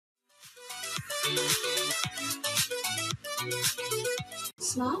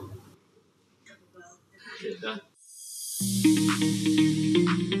Smile.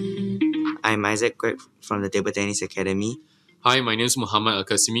 I'm Isaac Kwek from the Table Tennis Academy. Hi, my name is Muhammad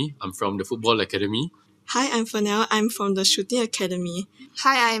Al-Qasimi. I'm from the Football Academy. Hi, I'm Fernell. I'm from the Shooting Academy.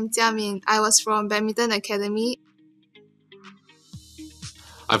 Hi, I'm Jiamin. I was from Badminton Academy.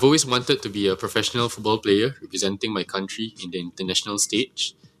 I've always wanted to be a professional football player representing my country in the international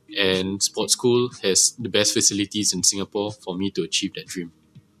stage, and sports school has the best facilities in Singapore for me to achieve that dream.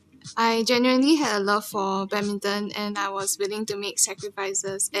 I genuinely had a love for badminton and I was willing to make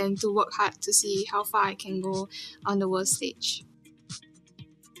sacrifices and to work hard to see how far I can go on the world stage.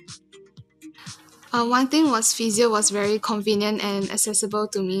 One thing was physio was very convenient and accessible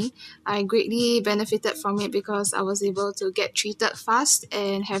to me. I greatly benefited from it because I was able to get treated fast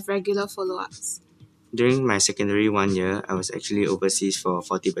and have regular follow-ups. During my secondary 1 year, I was actually overseas for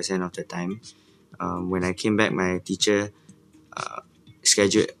 40% of the time. When I came back, my teacher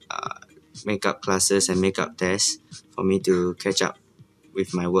scheduled makeup classes and makeup tests for me to catch up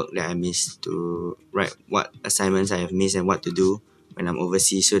with my work that I missed, to write what assignments I have missed and what to do when I'm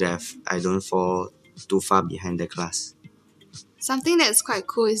overseas so that I don't fall too far behind the class. Something that's quite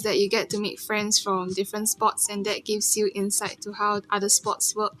cool is that you get to make friends from different sports and that gives you insight to how other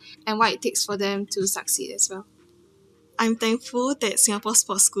sports work and what it takes for them to succeed as well. I'm thankful that Singapore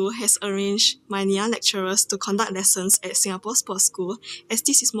Sports School has arranged my NIA lecturers to conduct lessons at Singapore Sports School, as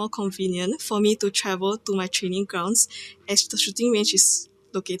this is more convenient for me to travel to my training grounds as the shooting range is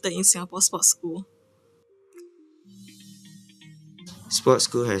located in Singapore Sports School. Sports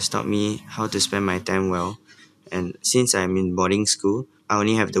school has taught me how to spend my time well, and since I'm in boarding school, I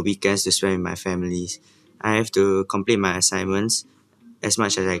only have the weekends to spend with my families. I have to complete my assignments as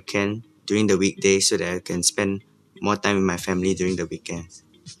much as I can during the weekdays so that I can spend more time with my family during the weekends.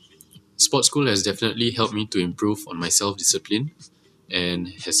 Sports school has definitely helped me to improve on my self-discipline and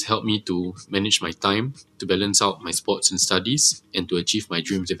has helped me to manage my time, to balance out my sports and studies, and to achieve my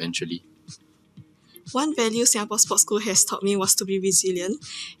dreams eventually. One value Singapore Sports School has taught me was to be resilient.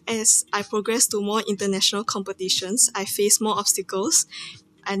 As I progressed to more international competitions, I faced more obstacles,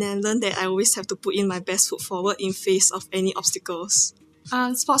 and then learned that I always have to put in my best foot forward in face of any obstacles.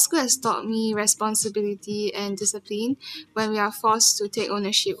 Sports school has taught me responsibility and discipline when we are forced to take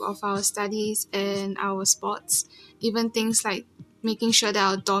ownership of our studies and our sports, even things like making sure that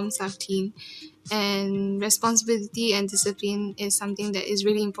our dorms are clean. And responsibility and discipline is something that is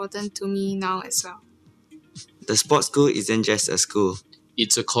really important to me now as well. The sports school isn't just a school.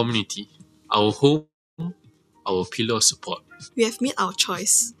 It's a community, our home, our pillar of support. We have made our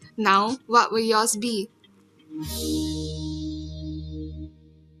choice. Now, what will yours be?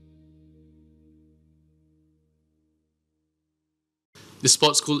 The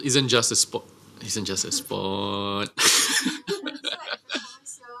sports school isn't just a sport. Isn't just a sport.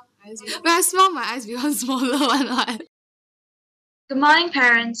 When I smile, my eyes become smaller. One. Good morning,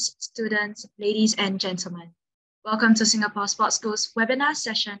 parents, students, ladies and gentlemen. Welcome to Singapore Sports School's webinar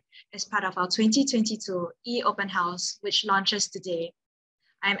session as part of our 2022 e-Open House, which launches today.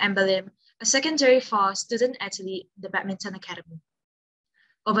 I'm Amber Lim, a secondary 4 student athlete in the Badminton Academy.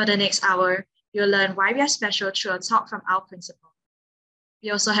 Over the next hour, you'll learn why we are special through a talk from our principal.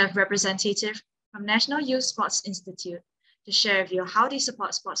 We also have representatives from National Youth Sports Institute to share with you how they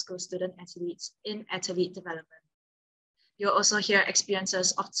support sports school student athletes in athlete development. You'll also hear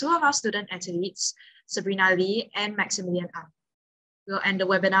experiences of 2 of our student athletes, Sabrina Lee and Maximilian Ang. We'll end the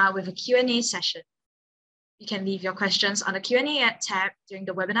webinar with a Q&A session. You can leave your questions on the Q&A tab during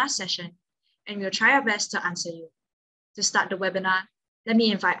the webinar session, and we'll try our best to answer you. To start the webinar, let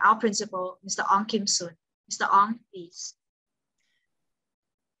me invite our principal, Mr. Ong Kim Soon. Mr. Ong, please.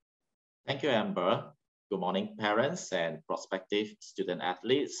 Thank you, Amber. Good morning, parents and prospective student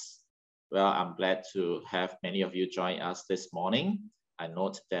athletes. Well, I'm glad to have many of you join us this morning. I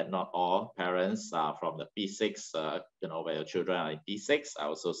note that not all parents are from the P6, where your children are in P6. I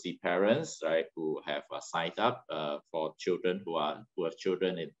also see parents, right, who have signed up for children who have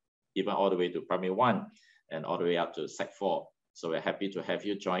children in even all the way to primary 1 and all the way up to Sec 4. So we're happy to have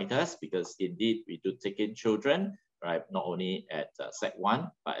you join us because indeed we do take in children, right, not only at Sec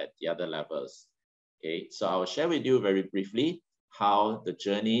 1, but at the other levels. Okay, so I will share with you very briefly how the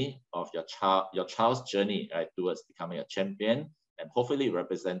journey of your child's journey, right, towards becoming a champion and hopefully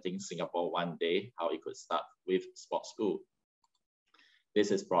representing Singapore one day, how it could start with sports school.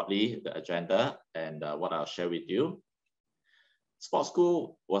 This is broadly the agenda and what I'll share with you. Sports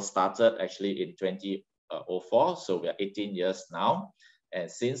school was started actually in 2004, so we are 18 years now. And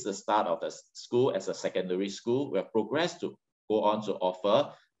since the start of the school as a secondary school, we have progressed to go on to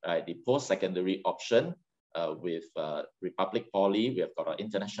offer right? The post-secondary option with Republic Poly, we have got our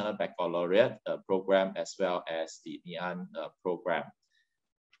International Baccalaureate program as well as the NIAN program.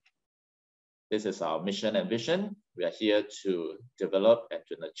 This is our mission and vision. We are here to develop and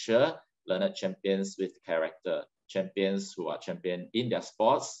to nurture learned champions with character, champions who are champion in their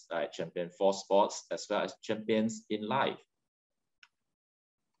sports, right? Champion for sports, as well as champions in life.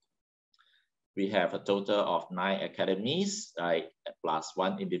 We have a total of 9 academies, right, plus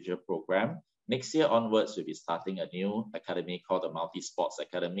 1 individual program. Next year onwards, we'll be starting a new academy called the Multi-Sports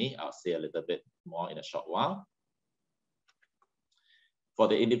Academy. I'll say a little bit more in a short while. For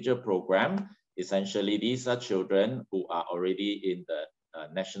the individual program, essentially, these are children who are already in the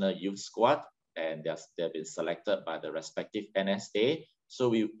National Youth Squad, and they've been selected by the respective NSA. So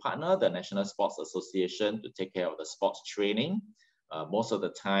we partner the National Sports Association to take care of the sports training. Most of the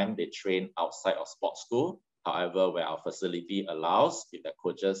time, they train outside of sports school. However, where our facility allows, if the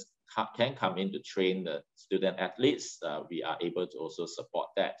coaches can come in to train the student athletes, we are able to also support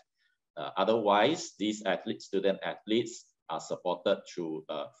that. Otherwise, these student athletes are supported through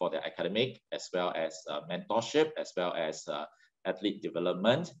for their academic, as well as mentorship, as well as athlete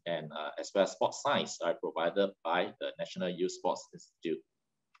development, and as well as sports science provided by the National Youth Sports Institute.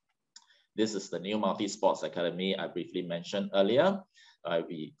 This is the new Multi-Sports Academy I briefly mentioned earlier.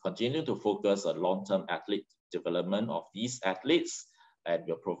 We continue to focus on long-term athlete development of these athletes, and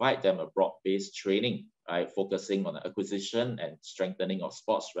we'll provide them a broad-based training, focusing on the acquisition and strengthening of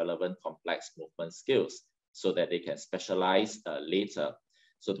sports-relevant complex movement skills so that they can specialize later.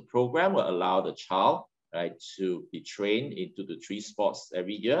 So the program will allow the child to be trained in 2 to 3 sports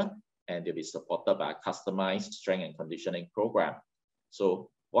every year, and they'll be supported by a customized strength and conditioning program. So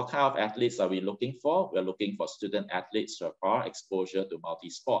what kind of athletes are we looking for? We're looking for student athletes who have prior exposure to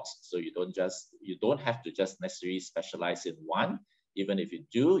multi-sports. So you don't have to just necessarily specialize in one. Even if you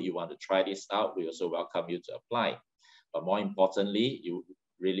do, you want to try this out, we also welcome you to apply. But more importantly, you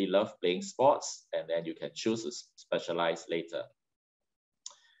really love playing sports, and then you can choose to specialize later.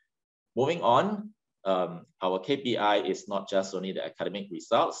 Moving on, our KPI is not just only the academic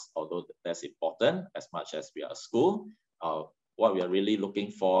results, although that's important as much as we are a school. What we are really looking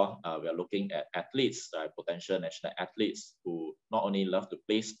for, we are looking at athletes, potential national athletes who not only love to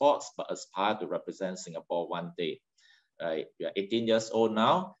play sports, but aspire to represent Singapore one day. We are 18 years old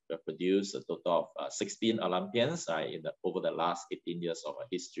now. We have produced a total of 16 Olympians over the last 18 years of our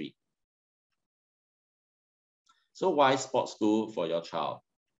history. So why sports school for your child?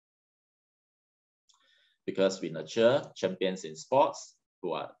 Because we nurture champions in sports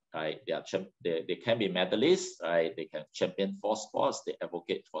who are they can be medalists, they can champion for sports, they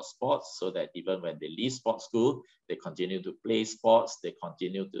advocate for sports, so that even when they leave sports school, they continue to play sports, they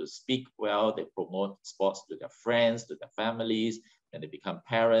continue to speak well, they promote sports to their friends, to their families. When they become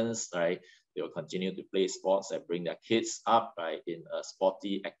parents, they will continue to play sports and bring their kids up in a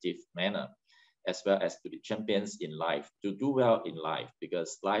sporty, active manner, as well as to be champions in life, to do well in life,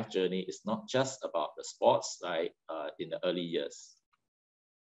 because life journey is not just about the sports in the early years.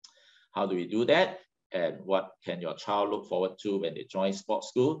 How do we do that? And what can your child look forward to when they join sports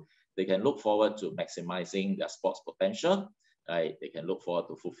school? They can look forward to maximizing their sports potential. They can look forward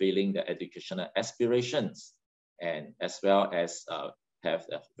to fulfilling their educational aspirations, and as well as have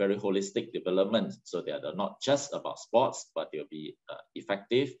a very holistic development, so they are not just about sports, but they'll be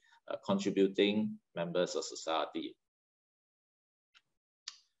effective, contributing members of society.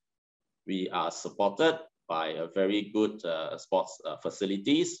 We are supported by a very good sports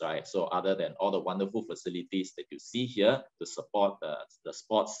facilities, So other than all the wonderful facilities that you see here to support the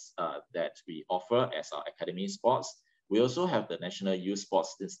sports that we offer as our academy sports, we also have the National Youth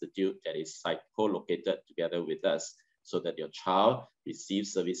Sports Institute that is co-located together with us, so that your child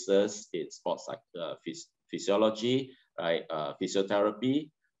receives services in sports like physiology, physiotherapy,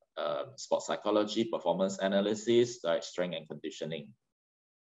 sports psychology, performance analysis, strength and conditioning.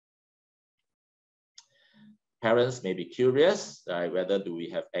 Parents may be curious, whether do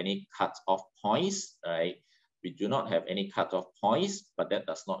we have any cut-off points, We do not have any cut-off points, but that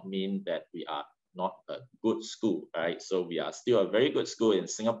does not mean that we are not a good school, So we are still a very good school in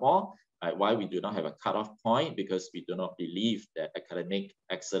Singapore. Why we do not have a cut-off point? Because we do not believe that academic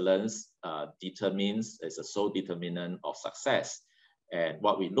excellence is a sole determinant of success. And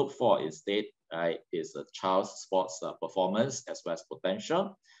what we look for instead is a child's sports performance as well as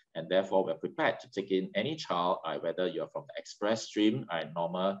potential. And therefore, we're prepared to take in any child, whether you're from the express stream,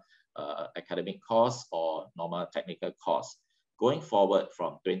 normal academic course, or normal technical course. Going forward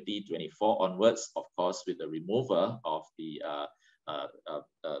from 2024 onwards, of course, with the removal of the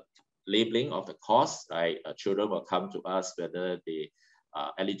labeling of the course, children will come to us whether they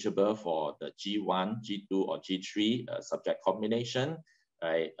eligible for the G1, G2, or G3 subject combination,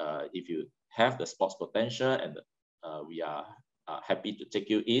 right? If you have the sports potential, and we are happy to take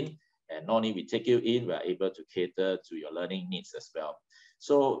you in. And not only we take you in, we are able to cater to your learning needs as well.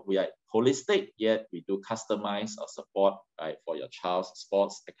 So we are holistic, yet we do customize our support, right, for your child's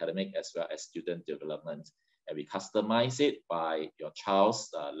sports, academic, as well as student development. And we customize it by your child's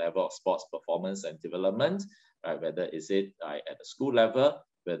level of sports performance and development, right? Whether is it at the school level,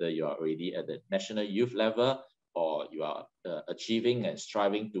 whether you are already at the national youth level, or you are achieving and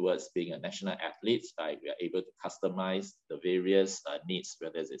striving towards being a national athlete, right? We are able to customize the various needs,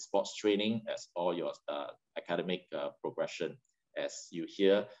 whether it's sports training as or your academic progression, as you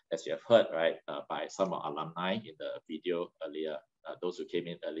have heard, right, by some alumni in the video earlier, those who came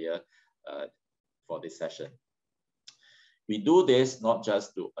in earlier for this session. We do this not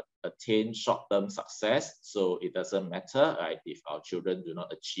just to attain short-term success, so it doesn't matter, right, if our children do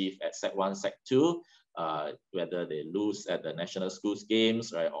not achieve at Sec 1, Sec 2, whether they lose at the national schools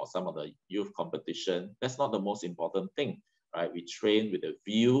games, right, or some of the youth competition. That's not the most important thing, right? We train with a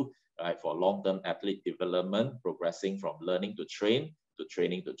view, right, for long-term athlete development, progressing from learning to train, to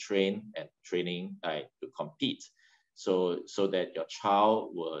training to train, and training to compete. So that your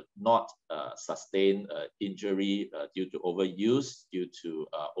child will not sustain injury due to overuse, due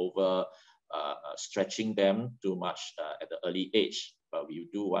to stretching them too much at the early age. But we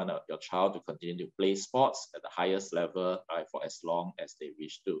do want your child to continue to play sports at the highest level, right, for as long as they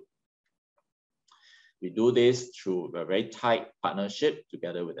wish to. We do this through a very tight partnership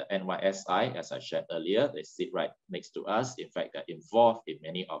together with the NYSI, as I shared earlier. They sit right next to us. In fact, they're involved in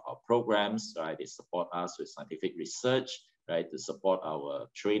many of our programs, right? They support us with scientific research, right, to support our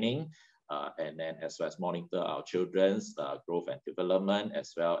training, and then as well as monitor our children's growth and development,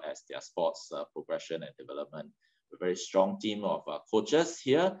 as well as their sports progression and development. A very strong team of coaches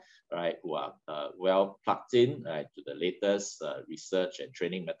here, right, who are well plugged in, right, to the latest research and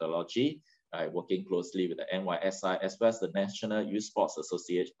training methodology. Working closely with the NYSI as well as the National Youth Sports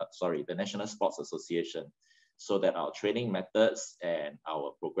Association, the National Sports Association, so that our training methods and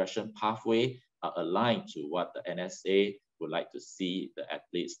our progression pathway are aligned to what the NSA would like to see the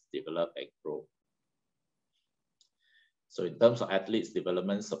athletes develop and grow. So in terms of athletes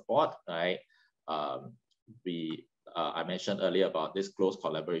development support, right, I mentioned earlier about this close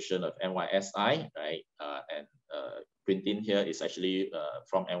collaboration of NYSI, right, and Quintin here is actually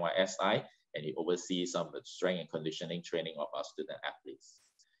from NYSI, and he oversees some of the strength and conditioning training of our student athletes.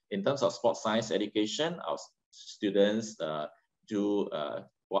 In terms of sports science education, our students do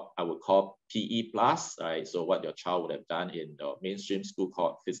what I would call PE plus, right? So what your child would have done in the mainstream school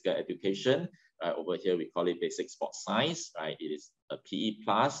called physical education. Over here, we call it basic sports science, right? It is a PE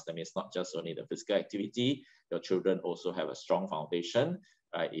plus. That means not just only the physical activity, your children also have a strong foundation,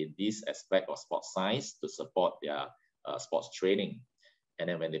 right, in this aspect of sports science to support their sports training. And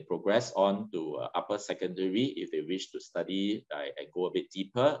then when they progress on to upper secondary, if they wish to study and go a bit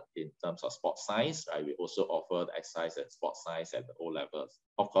deeper in terms of sports science, right, we also offer the exercise and sports science at the O levels.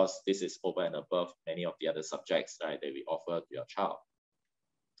 Of course, this is over and above many of the other subjects, right, that we offer to your child.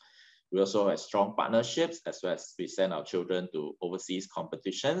 We also have strong partnerships, as well as we send our children to overseas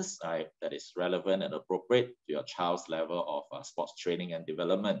competitions, right, that is relevant and appropriate to your child's level of sports training and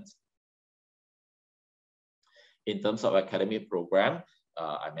development. In terms of academic program,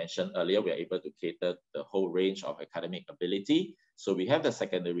 I mentioned earlier, we are able to cater the whole range of academic ability. So we have the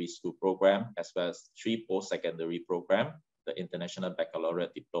secondary school program, as well as 3 post-secondary program, the International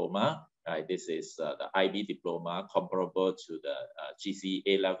Baccalaureate Diploma. This is the IB diploma comparable to the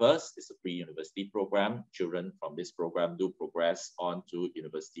GCE levels. It's a pre-university program. Children from this program do progress on to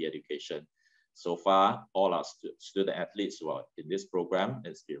university education. So far, all our student athletes who are in this program,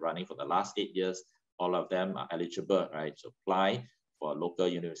 it's been running for the last 8 years. All of them are eligible, right, to apply for local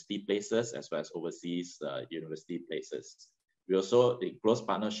university places as well as overseas university places. We also in close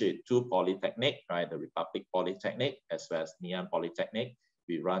partnership with 2 polytechnic, right, the Republic Polytechnic as well as Ngee Ann Polytechnic.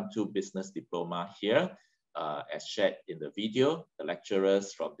 We run 2 business diploma here. As shared in the video, the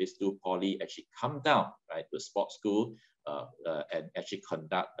lecturers from these 2 poly actually come down, right, to sports school and actually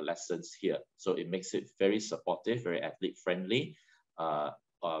conduct the lessons here. So it makes it very supportive, very athlete friendly.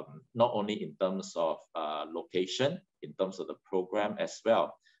 Not only in terms of location, in terms of the program as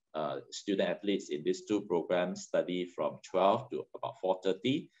well. Student athletes in these 2 programs study from 12 to about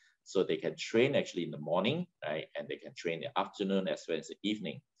 4:30, so they can train actually in the morning, right, and they can train in the afternoon as well as the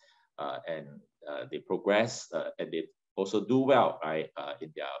evening, and they progress and they also do well, right,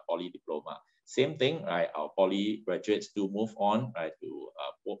 in their poly diploma. Same thing, right, our poly graduates do move on, right, to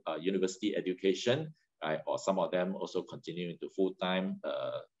university education. right? Or some of them also continue into full-time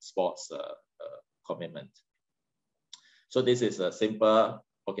sports commitment. So this is a simple,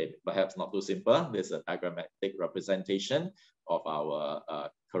 okay, perhaps not too simple. This is a diagrammatic representation of our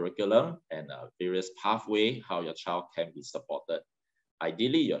curriculum and various pathway how your child can be supported.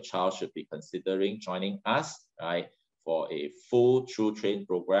 Ideally, your child should be considering joining us, right, for a full through train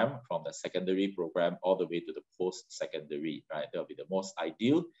program from the secondary program all the way to the post-secondary, right? That will be the most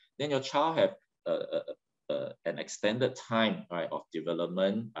ideal. Then your child have an extended time, right, of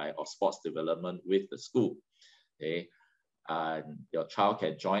development, right, of sports development with the school. Okay, and your child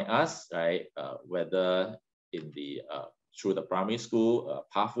can join us, right, whether in the through the primary school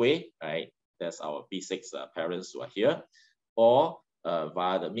pathway, right? That's our P6 parents who are here, or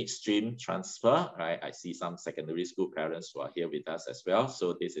via the midstream transfer, right? I see some secondary school parents who are here with us as well.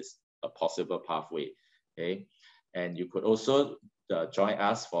 So this is a possible pathway, okay? And you could also join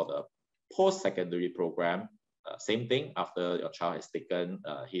us for the post-secondary program. Same thing, after your child has taken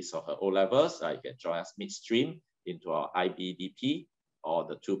his or her O-levels, you can join us midstream into our IBDP or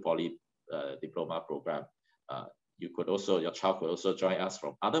the 2 poly diploma program. Your child could also join us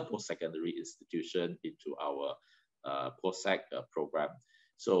from other post-secondary institutions into our post-sec program.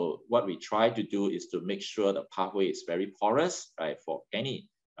 So what we try to do is to make sure the pathway is very porous, right, for any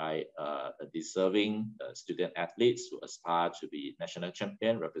deserving student athletes who aspire to be national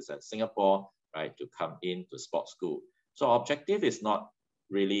champion, represent Singapore, right, to come into sports school. So our objective is not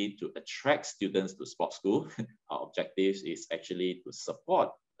really to attract students to sports school. Our objective is actually to support,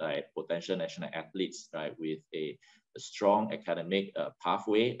 right, potential national athletes, right, with a strong academic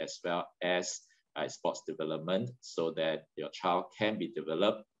pathway as well as sports development, so that your child can be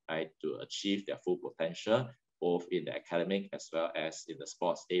developed, right, to achieve their full potential, both in the academic as well as in the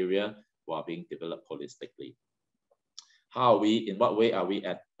sports area, while being developed holistically. In what way are we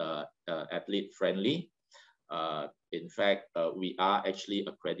athlete friendly? In fact, we are actually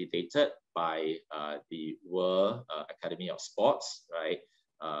accredited by the World Academy of Sports, right?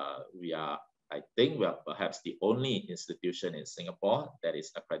 I think we are perhaps the only institution in Singapore that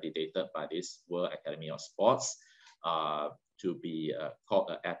is accredited by this World Academy of Sports to be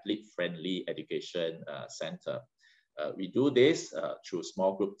called an athlete-friendly education center. We do this through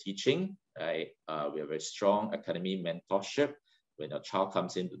small group teaching, right? We have a strong academy mentorship. When a child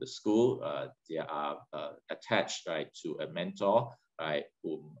comes into the school, they are attached, right, to a mentor, right,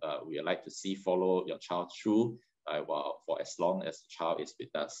 whom we would like to see follow your child through, for as long as the child is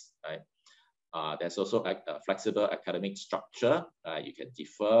with us, right? There's also a flexible academic structure. You can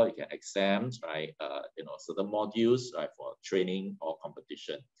defer, you can exempt, right? Certain modules, right, for training or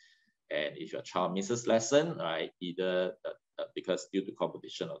competition. And if your child misses lesson, right, either because due to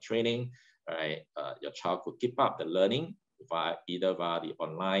competition or training, right, your child could keep up the learning either via the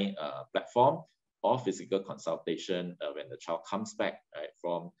online platform or physical consultation when the child comes back, right,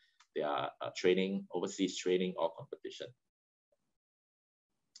 from their training, overseas training or competition.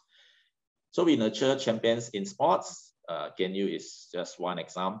 So we nurture champions in sports. KNU is just one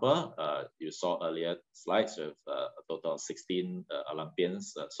example. You saw earlier slides with a total of 16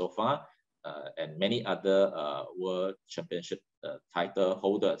 Olympians so far, and many other world championship title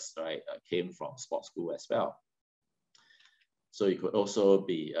holders, right, came from sports school as well. So you could also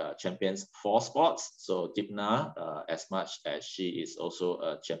be champions for sports. So Dipna, as much as she is also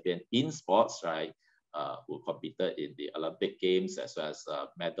a champion in sports, right, who competed in the Olympic Games as well as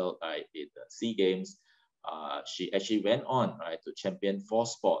medal in the SEA Games, she actually went on, right, to champion for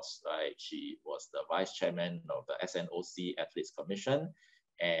sports, right. She was the vice chairman of the SNOC Athletes Commission,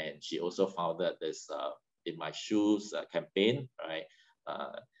 and she also founded this In My Shoes campaign, right,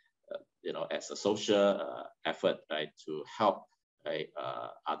 as a social effort, right, to help, right,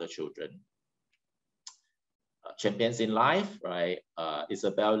 other children. Champions in life, right?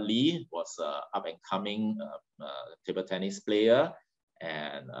 Isabel Lee was an up-and-coming table tennis player,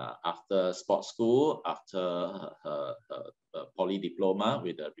 and after sports school, after her poly diploma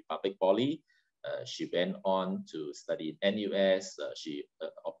with the Republic Poly, she went on to study in NUS. She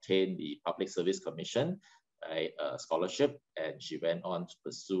obtained the Public Service Commission, right, scholarship, and she went on to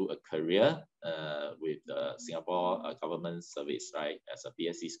pursue a career with the Singapore Government Service, right, as a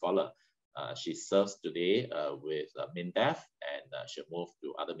PSC scholar. She serves today with MINDEF, and she'll move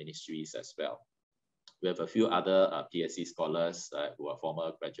to other ministries as well. We have a few other PSC scholars who are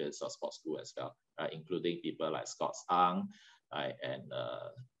former graduates of sports school as well, including people like Scott Ang, and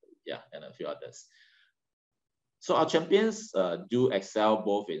a few others. So our champions do excel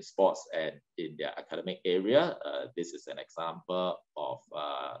both in sports and in their academic area. This is an example of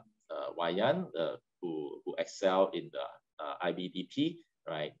Wayan, who excel in the IBDP,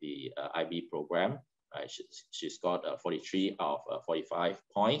 right, the IB program. Right? She scored 43 out of 45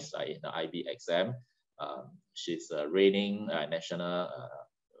 points in the IB exam. She's a reigning national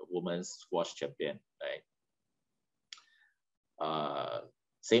women's squash champion. Right?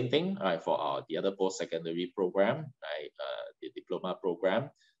 Same thing, right, for the other post-secondary program, right, the diploma program.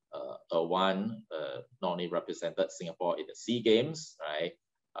 One not only represented Singapore in the SEA Games, right?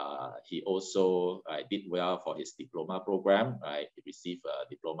 He also did well for his diploma program, right? He received a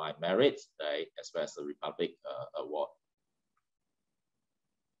diploma in merit, right, as well as the Republic Award.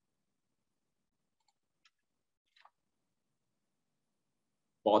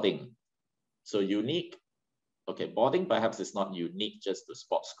 Boarding, so unique. Okay, boarding perhaps is not unique just to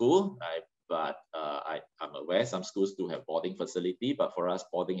sports school, right? But I'm aware some schools do have boarding facility, but for us,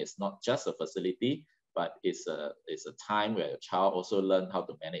 boarding is not just a facility, but it's a time where your child also learn how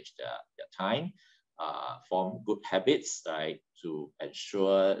to manage their time, form good habits, right, to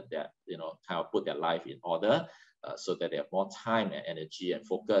ensure that, you know, kind of put their life in order, so that they have more time and energy and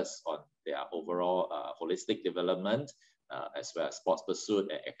focus on their overall holistic development, as well as sports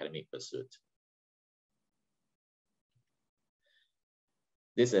pursuit and academic pursuit.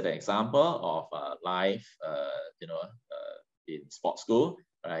 This is an example of life, in sports school,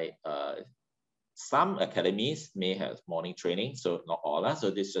 right? Some academies may have morning training, so not all.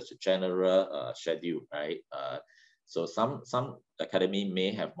 So this is just a general schedule, right? So some academy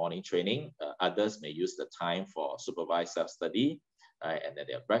may have morning training. Others may use the time for supervised self-study, right? And then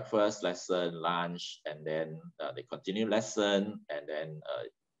they have breakfast, lesson, lunch, and then they continue lesson, and then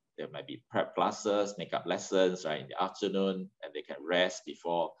there might be prep classes, makeup lessons, right, in the afternoon, and they can rest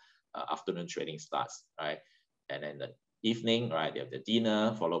before afternoon training starts, right? And then the evening, right, they have the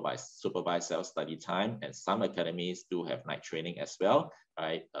dinner followed by supervised self-study time, and some academies do have night training as well,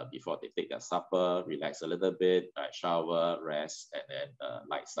 right, before they take their supper, relax a little bit, right, shower, rest, and then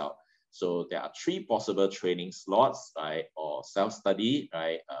lights out. So there are 3 possible training slots, right, or self-study,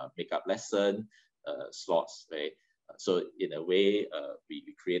 right, makeup lesson slots, right? So in a way,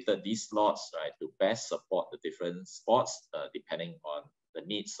 we created these slots, right, to best support the different sports depending on the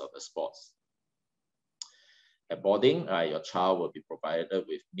needs of the sports. At boarding, your child will be provided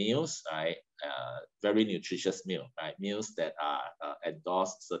with meals, right, very nutritious meal, right, meals that are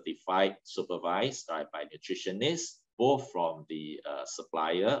endorsed, certified, supervised, right, by nutritionists, both from the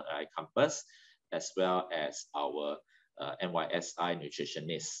supplier, right, Compass, as well as our NYSI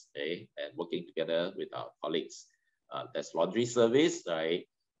nutritionists, okay, and working together with our colleagues. There's laundry service, right,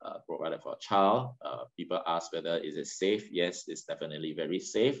 provided for a child. People ask whether is it safe. Yes, it's definitely very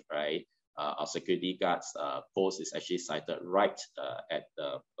safe, right? Our security guards post is actually sited right at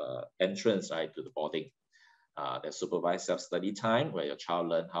the entrance, right, to the boarding. There's supervised self-study time where your child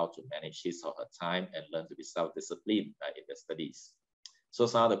learn how to manage his or her time and learn to be self-disciplined, right, in their studies. So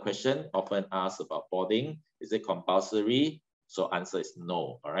some of the questions often asked about boarding, is it compulsory? So answer is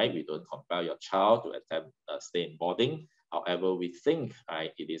no, all right? We don't compel your child to attempt stay in boarding. However, we think,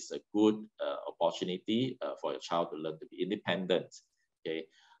 right, it is a good opportunity for your child to learn to be independent, okay?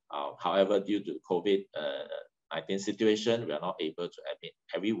 However, due to COVID-19 situation, we are not able to admit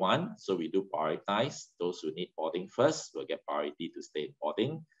everyone. So we do prioritize those who need boarding first, will get priority to stay in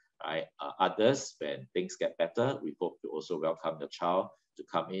boarding, right? Others, when things get better, we hope to also welcome the child to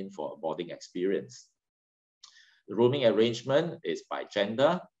come in for a boarding experience. The rooming arrangement is by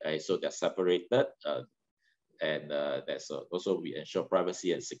gender, right? So they're separated, and there's also we ensure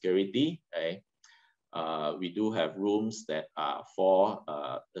privacy and security, right? We do have rooms that are for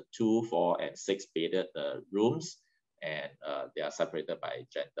the 2, 4, and 6 bedded rooms, and they are separated by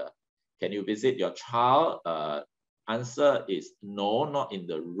gender. Can you visit your child? Answer is no, not in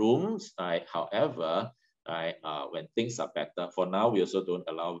the rooms, right? However, right, when things are better, for now we also don't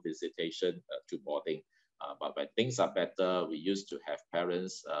allow visitation to boarding. But when things are better, we used to have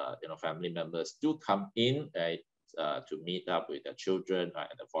parents, family members do come in, right, to meet up with their children, right,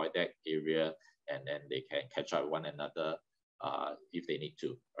 at the void deck area, and then they can catch up with one another if they need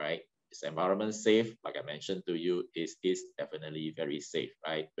to, right? Is the environment safe? Like I mentioned to you, is definitely very safe,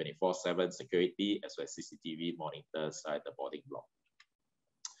 right? 24/7 security as well as CCTV monitors at the boarding block.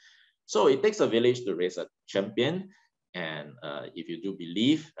 So it takes a village to raise a champion. And if you do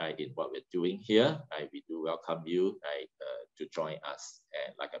believe, right, in what we're doing here, right, we do welcome you, right, to join us.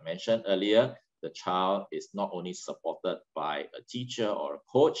 And like I mentioned earlier, the child is not only supported by a teacher or a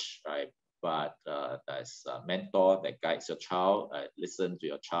coach, right, but there's a mentor that guides your child, listen to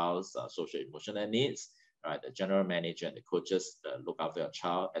your child's social emotional needs, right? The general manager and the coaches look after your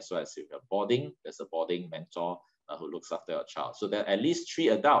child, as well as if you're boarding, there's a boarding mentor who looks after your child. So there are at least 3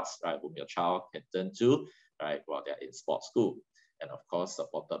 adults, right, whom your child can turn to, right, while they're in sports school. And of course,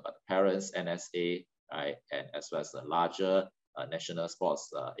 supported by the parents, NSA, right? And as well as the larger national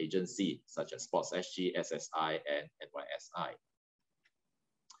sports agency, such as Sports SG, SSI, and NYSI.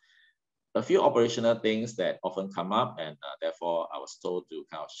 A few operational things that often come up, and therefore I was told to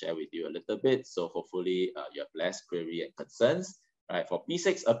kind of share with you a little bit. So hopefully you have less query and concerns. Right, for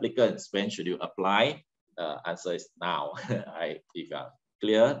P6 applicants, when should you apply? Answer is now. Right, if you are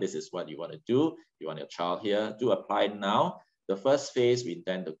clear, this is what you want to do. You want your child here, do apply now. The first phase we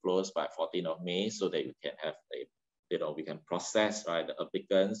intend to close by 14th of May so that you can have a, we can process, right, the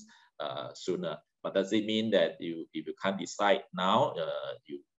applicants sooner. But does it mean that if you can't decide now,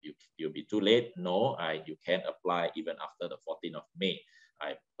 you'll be too late? No, you can apply even after the 14th of May.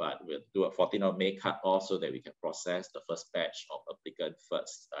 But we'll do a 14th of May cut off so that we can process the first batch of applicants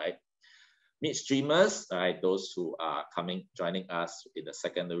first, right? Mid-streamers, right, those who are joining us in the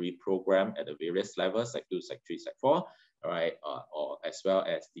secondary program at the various levels, Sec 2, Sec 3, Sec 4, right, or as well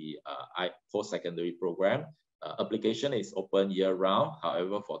as the post-secondary program. Application is open year-round.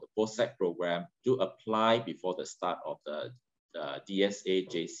 However, for the post-sec program, do apply before the start of the DSA,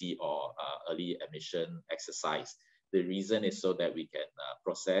 JC, or early admission exercise. The reason is so that we can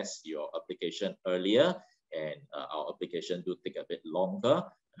process your application earlier, and our application do take a bit longer,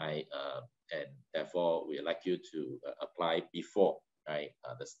 right? And therefore, we'd like you to apply before, right,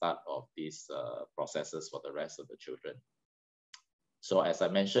 the start of these processes for the rest of the children. So as I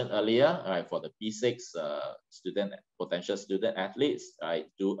mentioned earlier, right, for the P6 potential student athletes, right,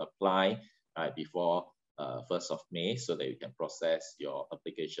 do apply before 1st of May so that you can process your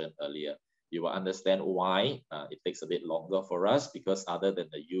application earlier. You will understand why it takes a bit longer for us, because other than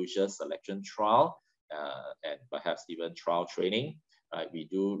the usual selection trial and perhaps even trial training, we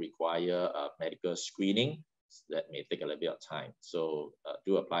do require medical screening that may take a little bit of time. So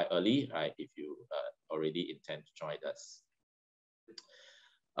do apply early, right, if you already intend to join us.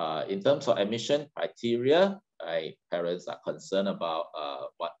 In terms of admission criteria, parents are concerned about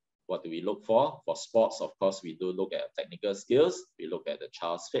what do we look for. For sports, of course, we do look at technical skills. We look at the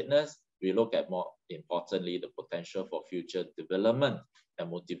child's fitness. We look at, more importantly, the potential for future development and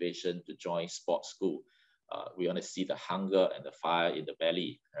motivation to join sports school. We want to see the hunger and the fire in the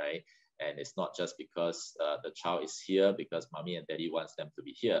belly, right? And it's not just because the child is here because mommy and daddy wants them to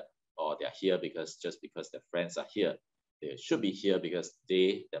be here, or they're here just because their friends are here. They should be here because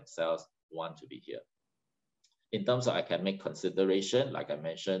they themselves want to be here. In terms of academic consideration, like I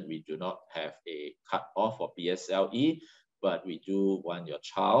mentioned, we do not have a cut-off for PSLE, but we do want your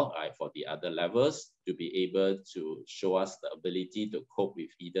child, for the other levels, to be able to show us the ability to cope with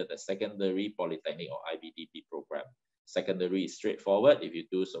either the secondary, polytechnic, or IBDP program. Secondary is straightforward. If you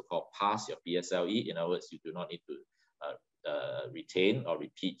do so-called pass your PSLE, in other words, you do not need to retain or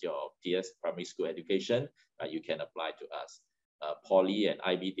repeat your primary school education, you can apply to us. Poly and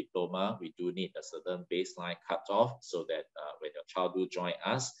IB diploma, we do need a certain baseline cutoff so that when your child do join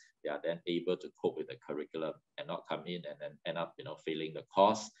us, they are then able to cope with the curriculum and not come in and then end up, failing the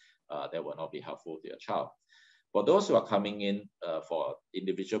course. That will not be helpful to your child. For those who are coming in for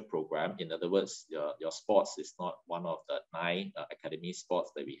individual program, in other words, your sports is not one of the 9 academy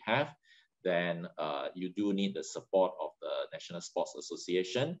sports that we have, then you do need the support of the National Sports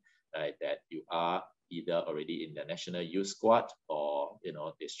Association, that you are either already in the National Youth Squad, or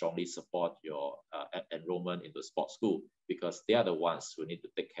they strongly support your enrollment into sports school, because they are the ones who need to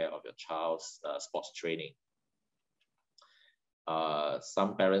take care of your child's sports training.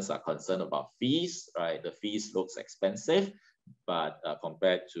 Some parents are concerned about fees, right? The fees looks expensive, but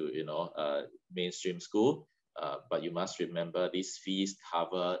compared to mainstream school, but you must remember these fees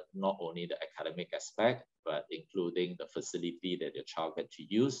cover not only the academic aspect, but including the facility that your child get to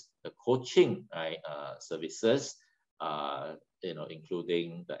use, the coaching, services,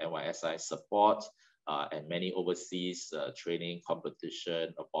 including the NYSI support, and many overseas training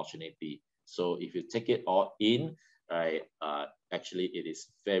competition opportunity. So if you take it all in, actually it is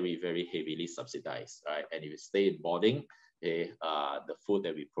very, very heavily subsidized, right? And if you stay in boarding, the food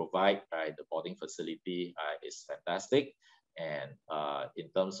that we provide, the boarding facility is fantastic. And in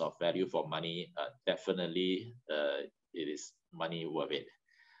terms of value for money, definitely it is money worth it.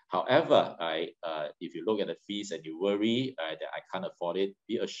 However, if you look at the fees and you worry that I can't afford it,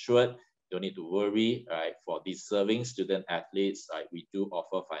 be assured, don't need to worry. For deserving student athletes, we do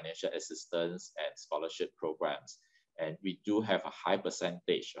offer financial assistance and scholarship programs. And we do have a high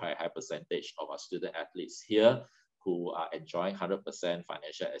percentage of our student athletes here who are enjoying 100%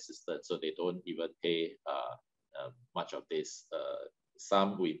 financial assistance, so they don't even pay much of this.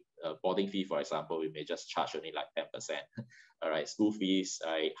 Some with boarding fee, for example, we may just charge only like 10%. All right, school fees,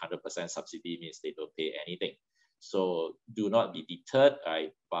 100% subsidy means they don't pay anything. So do not be deterred,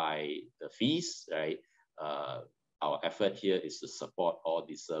 right, by the fees, right? Our effort here is to support all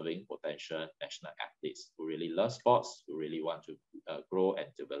deserving potential national athletes who really love sports, who really want to grow and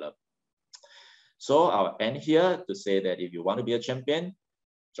develop. So I'll end here to say that if you want to be a champion,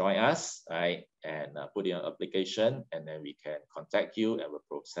 join us, right, and put in an application, and then we can contact you and we'll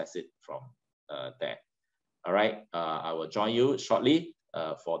process it from there. All right, I will join you shortly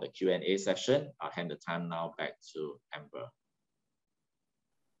for the Q&A session. I'll hand the time now back to Amber.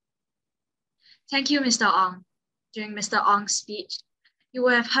 Thank you, Mr. Ong. During Mr. Ong's speech, you will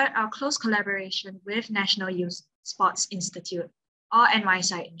have heard our close collaboration with National Youth Sports Institute, or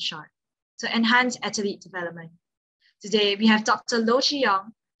NYSI in short, to enhance athlete development. Today, we have Dr. Loh Chee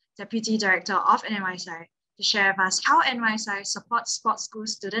Yong, Deputy Director of NYSI, to share with us how NYSI supports sports school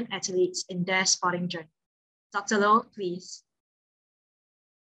student athletes in their sporting journey. Dr. Loh, please.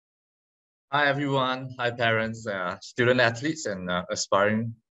 Hi, everyone. Hi, parents, student athletes, and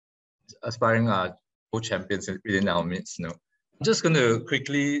aspiring world champions within our midst. I'm just going to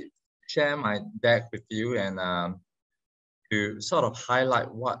quickly share my deck with you and to sort of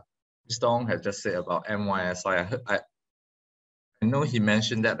highlight what Mr. Ong has just said about NYSI. I know he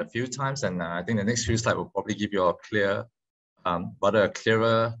mentioned that a few times, and I think the next few slides will probably give you a clearer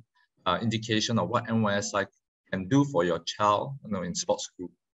indication of what NYSI can do for your child, in sports school.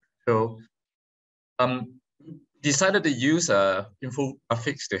 So, decided to use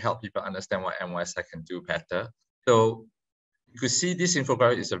infographics to help people understand what NYSI can do better. So you could see this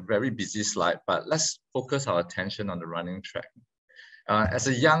infographic is a very busy slide, but let's focus our attention on the running track. As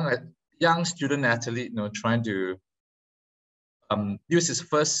a young student athlete, trying to use his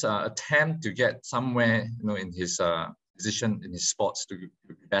first attempt to get somewhere, in his position in his sports to be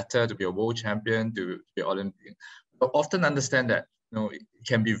better, to be a world champion, to be Olympic. But often understand that it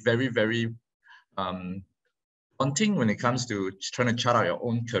can be very, very daunting when it comes to trying to chart out your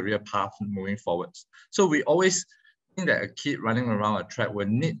own career path moving forwards. So we always think that a kid running around a track will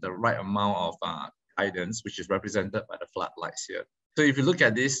need the right amount of guidance, which is represented by the floodlights here. So if you look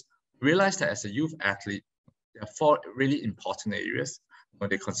at this, realize that as a youth athlete, there are 4 really important areas.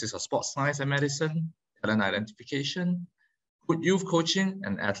 They consist of sports science and medicine, talent identification, good youth coaching,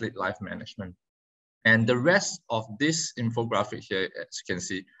 and athlete life management. And the rest of this infographic here, as you can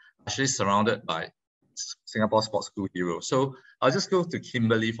see, actually surrounded by Singapore Sports School heroes. So I'll just go to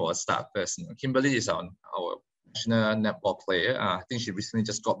Kimberly for a start first. Kimberly is our national netball player. I think she recently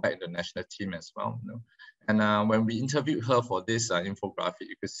just got back to the national team as well. And when we interviewed her for this infographic,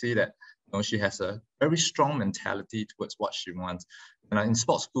 you could see that she has a very strong mentality towards what she wants. And in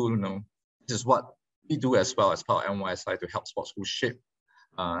sports school, this is what we do as well as part of NYSI to help sports school shape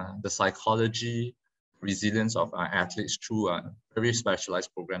the psychology, resilience of our athletes through a very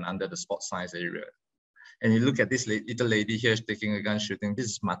specialized program under the sports science area. And you look at this little lady here taking a gun shooting. This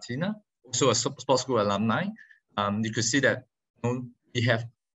is Martina, also a sports school alumni. You could see that we have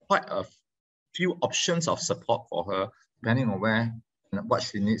quite a few options of support for her, depending on where and what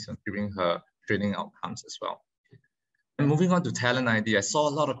she needs during her training outcomes as well. And moving on to Talent ID, I saw a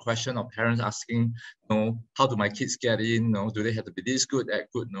lot of questions of parents asking, how do my kids get in? Do they have to be this good,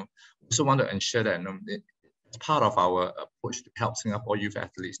 that good? Also want to ensure that it's part of our approach to help Singapore youth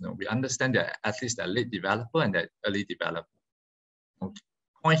athletes. We understand that athletes that are late developer and that early developer. The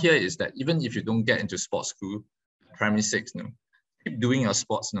point here is that even if you don't get into sports school, primary 6, keep doing your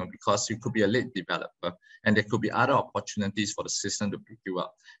sports because you could be a late developer and there could be other opportunities for the system to pick you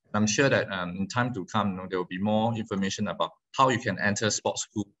up. And I'm sure that in time to come, there will be more information about how you can enter sports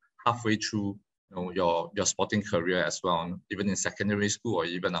school halfway through your sporting career as well, even in secondary school or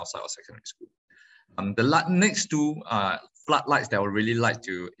even outside of secondary school. The next 2 floodlights that I would really like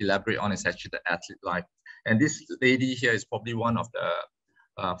to elaborate on is actually the athlete life. And this lady here is probably one of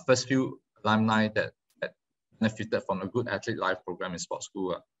the first few alumni that benefited from a good athlete life program in sports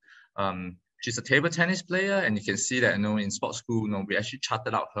school. She's a table tennis player, and you can see that in sports school, we actually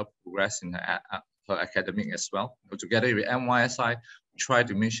charted out her progress in her academic as well. Together with NYSI, we try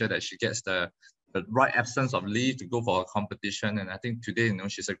to make sure that she gets the right absence of leave to go for a competition. And I think today,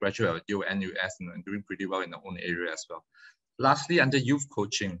 she's a graduate of UNUS and doing pretty well in her own area as well. Lastly, under youth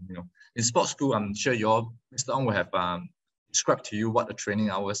coaching, in sports school, I'm sure Mr. Ong will have described to you what the training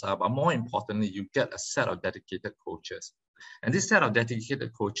hours are, but more importantly, you get a set of dedicated coaches. And this set of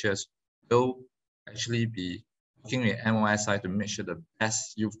dedicated coaches will actually be working with NYSI to make sure the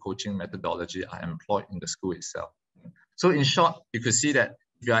best youth coaching methodology are employed in the school itself. So in short, you could see that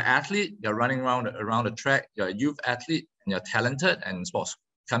if you're an athlete, you're running around the track, you're a youth athlete, and you're talented, and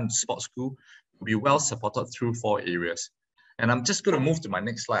come to sports school, you'll be well supported through 4 areas. And I'm just going to move to my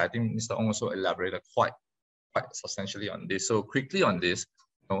next slide. I think Mr. Ong also elaborated quite quite substantially on this. So quickly on this,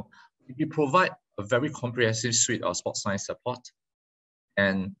 we provide a very comprehensive suite of sports science support.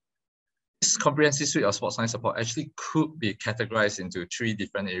 And this comprehensive suite of sports science support actually could be categorized into 3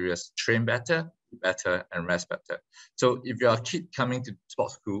 different areas: train better, better, and rest better. So if you're a kid coming to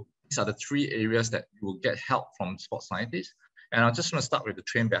sports school, these are the 3 areas that you will get help from sports scientists. And I'm just going to start with the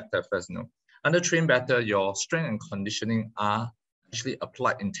train better first. Under train better, your strength and conditioning are actually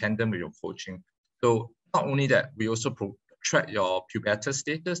applied in tandem with your coaching. So not only that, we also track your pubertal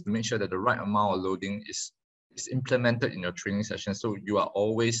status to make sure that the right amount of loading is implemented in your training session. So you are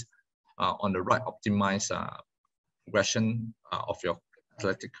always on the right optimized progression of your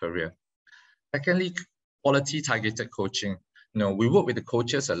athletic career. Secondly, quality targeted coaching. We work with the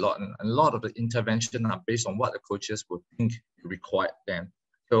coaches a lot, and a lot of the intervention are based on what the coaches would think required them.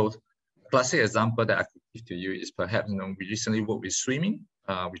 So a classic example that I could give to you is perhaps, we recently worked with swimming.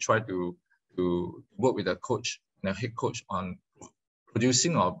 We try to work with a coach, a head coach, on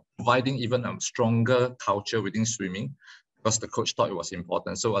producing or providing even a stronger culture within swimming, because the coach thought it was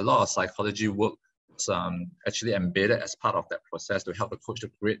important. So a lot of psychology work was actually embedded as part of that process to help the coach to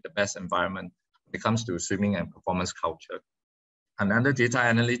create the best environment when it comes to swimming and performance culture. And under data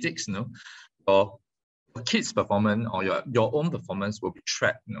analytics, your kids' performance or your own performance will be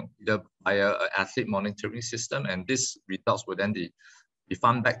tracked, either via an athlete monitoring system, and these results will then be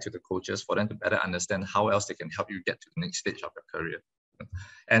fed back to the coaches for them to better understand how else they can help you get to the next stage of your career.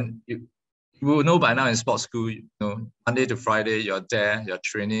 And you will know by now in sports school, Monday to Friday, you're there, you're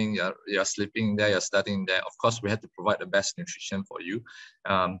training, you're sleeping there, you're studying there. Of course, we have to provide the best nutrition for you.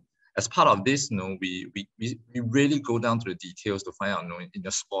 As part of this, we really go down to the details to find out, in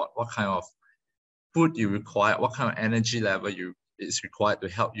your sport, what kind of food you require, what kind of energy level is required to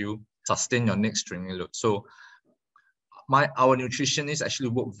help you sustain your next training load. So our nutritionists actually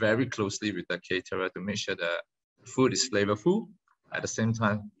work very closely with the caterer to make sure the food is flavorful, at the same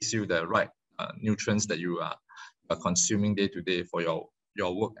time gives you the right nutrients that you are consuming day to day for your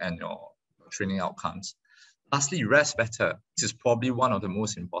work and your training outcomes. Lastly, rest better. This is probably one of the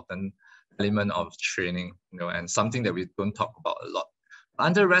most important elements of training, and something that we don't talk about a lot.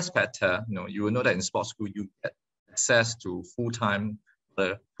 Under rest better, you will know that in sports school you get access to full-time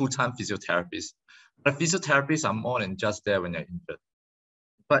physiotherapists. But physiotherapists are more than just there when you're injured.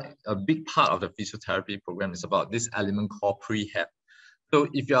 But a big part of the physiotherapy program is about this element called prehab. So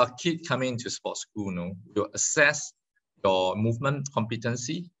if you're a kid coming into sports school, we'll assess your movement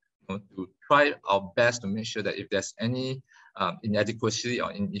competency, to try our best to make sure that if there's any inadequacy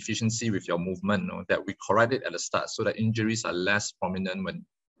or inefficiency with your movement, that we correct it at the start so that injuries are less prominent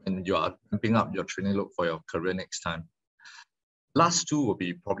when you are ramping up your training load for your career next time. Last 2 will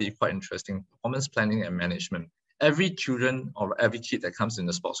be probably quite interesting: performance planning and management. Every student or every kid that comes in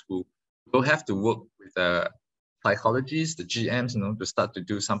the sports school will have to work with the psychologists, the GMs, to start to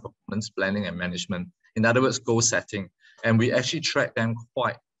do some performance planning and management. In other words, goal setting. And we actually track them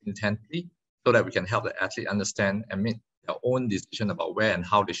quite intently so that we can help the athlete understand and make their own decision about where and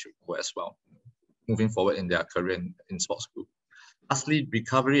how they should go as well, moving forward in their career in sports school. Lastly,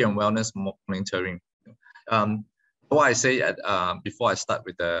 recovery and wellness monitoring. What I say before I start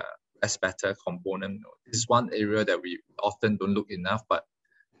with the rest better component, this is one area that we often don't look enough, but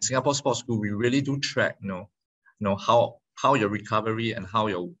in Singapore Sports School, we really do track, how your recovery and how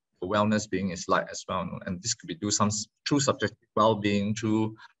your wellness being is like as well. And this could be through subjective well-being,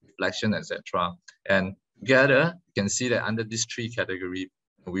 through reflection, etc. And together, you can see that under these 3 categories,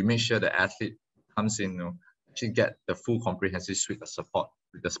 we make sure the athlete comes in, actually get the full comprehensive suite of support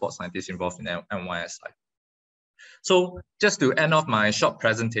with the sports scientists involved in NYSI. So just to end off my short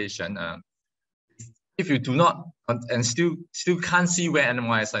presentation, if you do not and still can't see where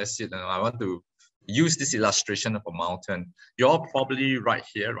NYSI sit, I want to use this illustration of a mountain. You're probably right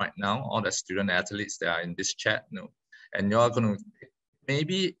here, right now, all the student athletes that are in this chat, and you're going to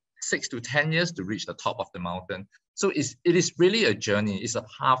maybe 6 to 10 years to reach the top of the mountain. So it is really a journey. It's a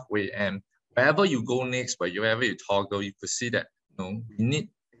pathway, and wherever you go next, wherever you toggle, you could see that we need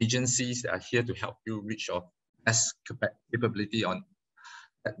agencies that are here to help you reach your best capability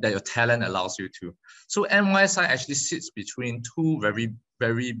that your talent allows you to. So NYSI actually sits between 2 very,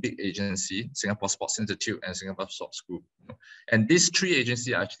 very big agencies, Singapore Sports Institute and Singapore Sports School. And these 3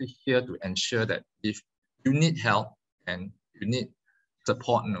 agencies are actually here to ensure that if you need help and you need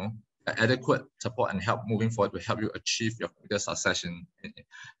support, adequate support and help moving forward to help you achieve your career success in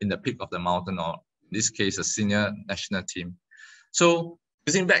the peak of the mountain, or in this case, a senior national team. So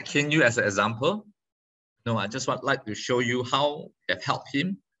using back KenU as an example, I just like to show you how they've helped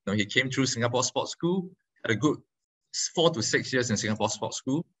him. He came through Singapore Sports School, had a good 4 to 6 years in Singapore Sports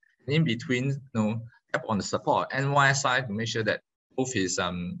School. In between, tap on the support of NYSI to make sure that both his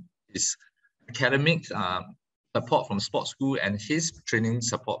academic support from sports school and his training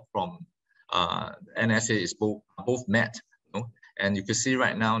support from NSA is both met. And you can see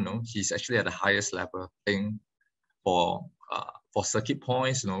right now, he's actually at the highest level, playing for circuit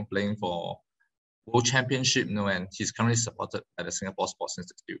points, playing for World Championship, and he's currently supported by the Singapore Sports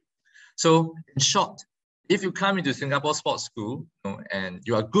Institute. So in short, if you come into Singapore Sports School, and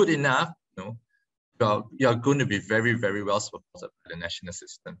you are good enough, you are going to be very, very well supported by the national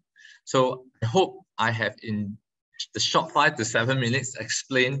system. So I hope I have, in the short 5 to 7 minutes,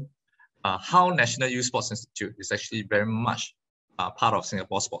 explained how National Youth Sports Institute is actually very much part of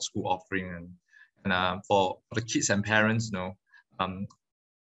Singapore Sports School offering. And for the kids and parents,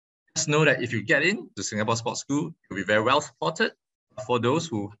 just know that if you get into Singapore Sports School, you'll be very well supported. For those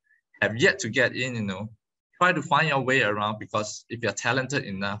who have yet to get in, try to find your way around, because if you're talented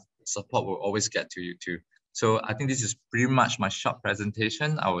enough, support will always get to you too. So I think this is pretty much my short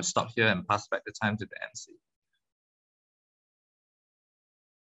presentation. I will stop here and pass back the time to the MC.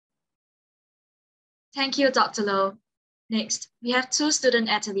 Thank you, Dr. Loh. Next, we have 2 student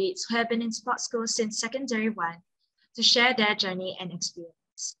athletes who have been in sports school since secondary 1 to share their journey and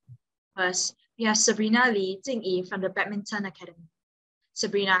experience. First, we have Sabrina Lee Jing-Yi from the Badminton Academy.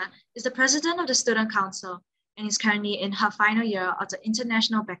 Sabrina is the president of the Student Council and is currently in her final year of the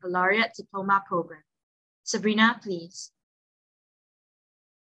International Baccalaureate Diploma Program. Sabrina, please.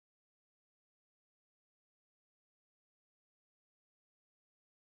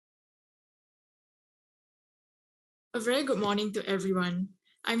 A very good morning to everyone.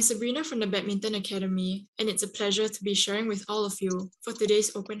 I'm Sabrina from the Badminton Academy, and it's a pleasure to be sharing with all of you for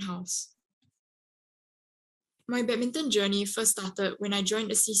today's open house. My badminton journey first started when I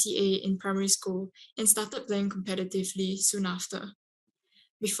joined the CCA in primary school and started playing competitively soon after.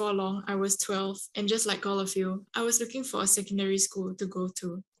 Before long, I was 12, and just like all of you, I was looking for a secondary school to go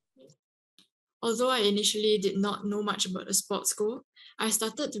to. Although I initially did not know much about the sports school, I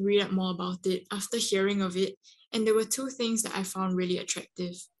started to read up more about it after hearing of it, and there were 2 things that I found really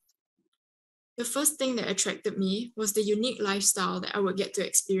attractive. The first thing that attracted me was the unique lifestyle that I would get to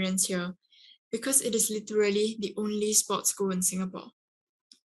experience here, because it is literally the only sports school in Singapore.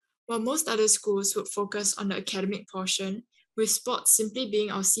 While most other schools would focus on the academic portion, with sports simply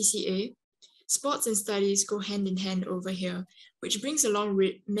being our CCA, sports and studies go hand in hand over here, which brings along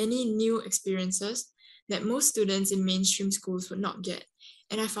many new experiences that most students in mainstream schools would not get,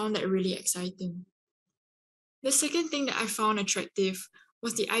 and I found that really exciting. The second thing that I found attractive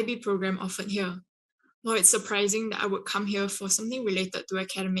was the IB program offered here. While it's surprising that I would come here for something related to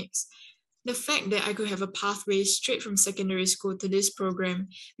academics, the fact that I could have a pathway straight from secondary school to this program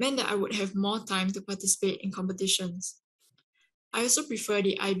meant that I would have more time to participate in competitions. I also prefer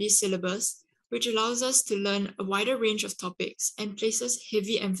the IB syllabus, which allows us to learn a wider range of topics and places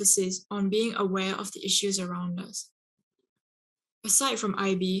heavy emphasis on being aware of the issues around us. Aside from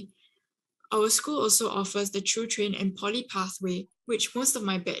IB, our school also offers the True Train and Poly pathway, which most of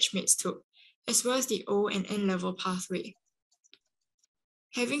my batchmates took, as well as the O and N level pathway.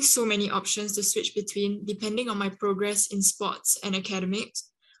 Having so many options to switch between depending on my progress in sports and academics,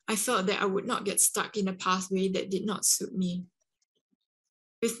 I felt that I would not get stuck in a pathway that did not suit me.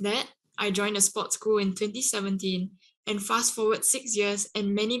 With that, I joined a sports school in 2017, and fast forward 6 years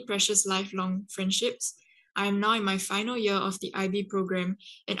and many precious lifelong friendships, I am now in my final year of the IB program,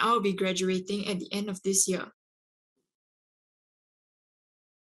 and I will be graduating at the end of this year.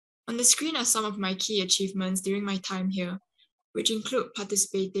 On the screen are some of my key achievements during my time here, which include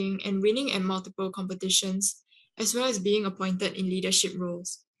participating and winning at multiple competitions, as well as being appointed in leadership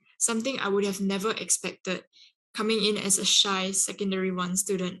roles, something I would have never expected coming in as a shy secondary 1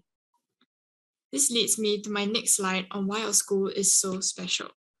 student. This leads me to my next slide on why our school is so special.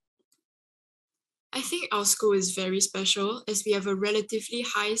 I think our school is very special as we have a relatively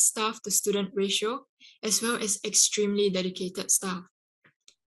high staff to student ratio, as well as extremely dedicated staff.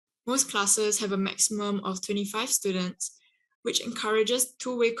 Most classes have a maximum of 25 students, which encourages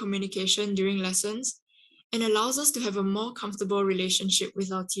two-way communication during lessons and allows us to have a more comfortable relationship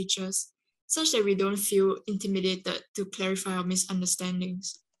with our teachers, such that we don't feel intimidated to clarify our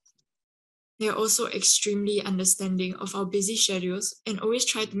misunderstandings. They are also extremely understanding of our busy schedules and always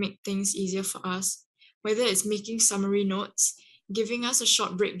try to make things easier for us, whether it's making summary notes, giving us a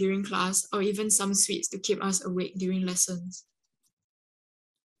short break during class, or even some sweets to keep us awake during lessons.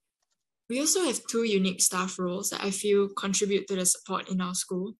 We also have 2 unique staff roles that I feel contribute to the support in our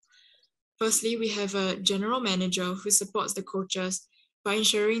school. Firstly, we have a general manager who supports the coaches by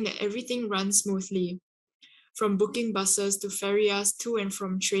ensuring that everything runs smoothly, from booking buses to ferry us to and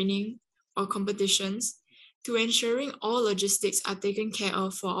from training, or competitions to ensuring all logistics are taken care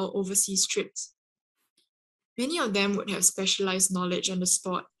of for our overseas trips. Many of them would have specialized knowledge on the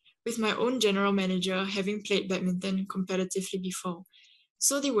sport, with my own general manager having played badminton competitively before,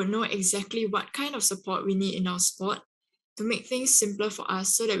 so they would know exactly what kind of support we need in our sport to make things simpler for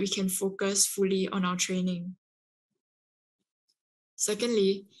us so that we can focus fully on our training.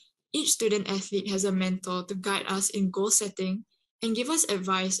 Secondly, each student athlete has a mentor to guide us in goal setting and give us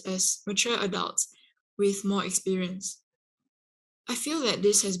advice as mature adults with more experience. I feel that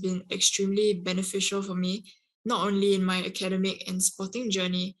this has been extremely beneficial for me, not only in my academic and sporting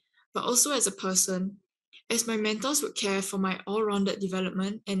journey, but also as a person, as my mentors would care for my all-rounded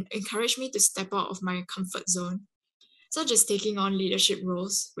development and encourage me to step out of my comfort zone, such as taking on leadership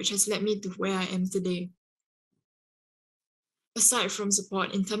roles, which has led me to where I am today. Aside from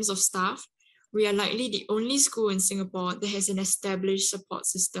support in terms of staff, we are likely the only school in Singapore that has an established support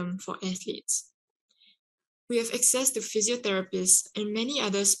system for athletes. We have access to physiotherapists and many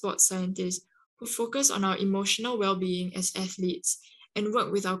other sports scientists who focus on our emotional well-being as athletes and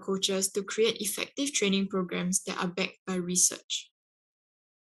work with our coaches to create effective training programs that are backed by research.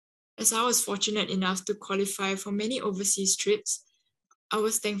 As I was fortunate enough to qualify for many overseas trips, I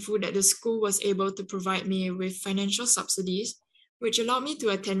was thankful that the school was able to provide me with financial subsidies, which allowed me to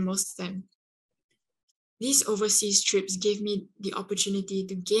attend most of them. These overseas trips gave me the opportunity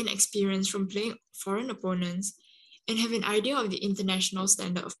to gain experience from playing foreign opponents and have an idea of the international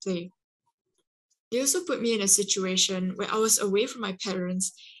standard of play. They also put me in a situation where I was away from my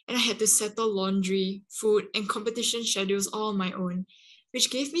parents and I had to settle laundry, food, and competition schedules all on my own, which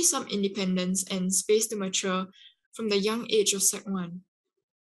gave me some independence and space to mature from the young age of Sec 1.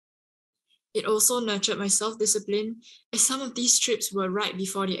 It also nurtured my self-discipline, as some of these trips were right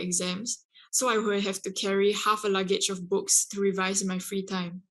before the exams, so I would have to carry half a luggage of books to revise in my free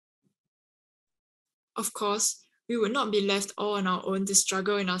time. Of course, we would not be left all on our own to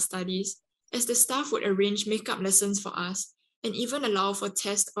struggle in our studies, as the staff would arrange makeup lessons for us and even allow for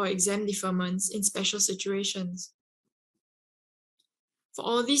test or exam deferments in special situations. For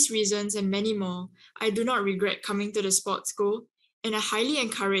all these reasons and many more, I do not regret coming to the sports school, and I highly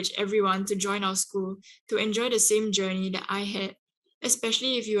encourage everyone to join our school to enjoy the same journey that I had,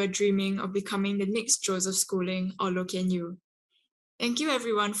 especially if you are dreaming of becoming the next Joseph Schooling or Loh Kean Yew. Thank you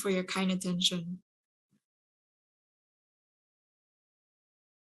everyone for your kind attention.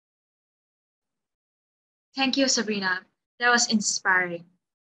 Thank you, Sabrina. That was inspiring.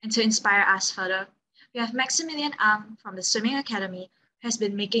 And to inspire us further, we have Maximilian Ang from the Swimming Academy, who has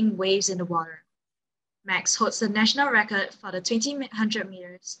been making waves in the water. Max holds the national record for the 200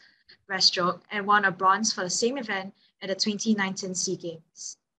 meters breaststroke and won a bronze for the same event at the 2019 SEA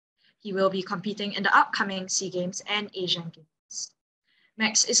Games. He will be competing in the upcoming SEA Games and Asian Games.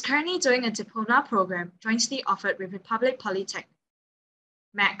 Max is currently doing a diploma program jointly offered with Republic Polytechnic.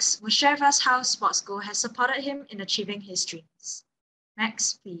 Max will share with us how sports school has supported him in achieving his dreams.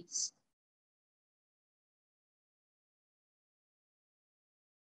 Max, please.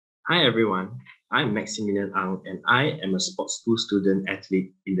 Hi everyone, I'm Maximilian Ang and I am a sports school student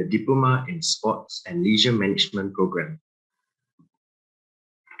athlete in the Diploma in Sports and Leisure Management program.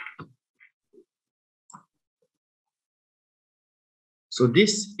 So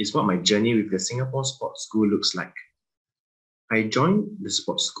this is what my journey with the Singapore Sports School looks like. I joined the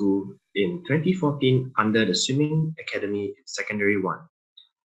sports school in 2014 under the Swimming Academy in Secondary 1.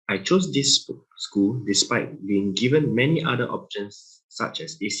 I chose this school despite being given many other options such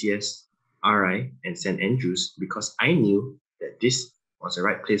as ACS, RI, and St. Andrews because I knew that this was the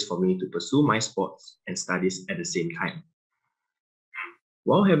right place for me to pursue my sports and studies at the same time.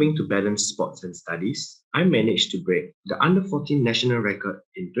 While having to balance sports and studies, I managed to break the under-14 national record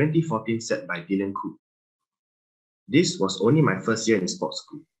in 2014 set by Dylan Khoo. This was only my first year in sports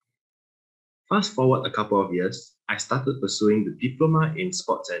school. Fast forward a couple of years, I started pursuing the Diploma in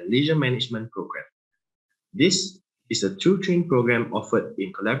Sports and Leisure Management program. This is a two-train program offered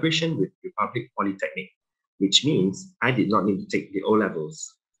in collaboration with Republic Polytechnic, which means I did not need to take the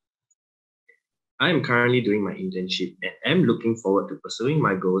O-levels. I am currently doing my internship and am looking forward to pursuing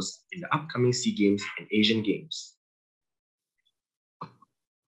my goals in the upcoming SEA Games and Asian Games.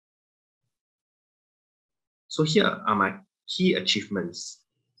 So here are my key achievements.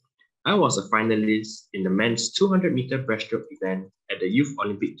 I was a finalist in the men's 200-meter breaststroke event at the Youth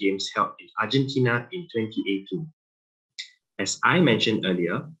Olympic Games held in Argentina in 2018. As I mentioned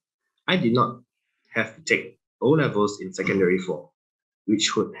earlier, I did not have to take O-levels in Secondary 4,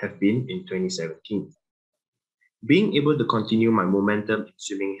 which would have been in 2017. Being able to continue my momentum in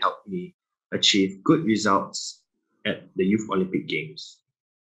swimming helped me achieve good results at the Youth Olympic Games.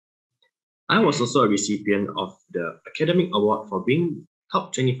 I was also a recipient of the Academic Award for being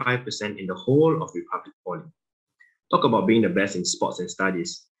top 25% in the whole of Republic Poly. Talk about being the best in sports and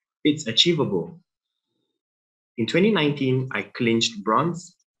studies. It's achievable. In 2019, I clinched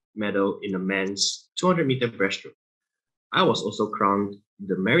bronze medal in the men's 200-meter breaststroke. I was also crowned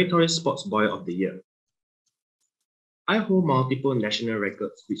the Meritorious Sports Boy of the Year. I hold multiple national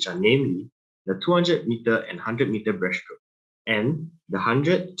records, which are namely the 200-meter and 100-meter breaststroke, and the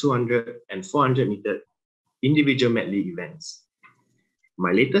 100, 200, and 400-meter individual medley events.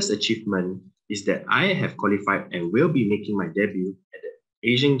 My latest achievement is that I have qualified and will be making my debut at the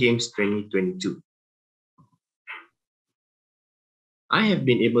Asian Games 2022. I have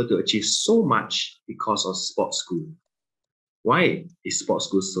been able to achieve so much because of sports school. Why is sports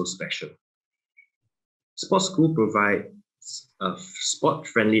school so special? Sports school provides a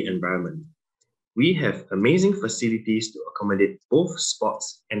sport-friendly environment. We have amazing facilities to accommodate both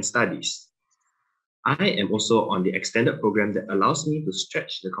sports and studies. I am also on the extended program that allows me to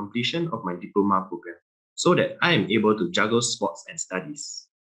stretch the completion of my diploma program so that I am able to juggle sports and studies.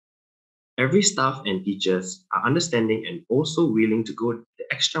 Every staff and teachers are understanding and also willing to go the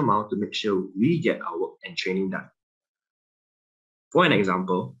extra mile to make sure we get our work and training done. For an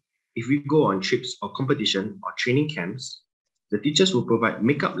example, if we go on trips or competition or training camps, the teachers will provide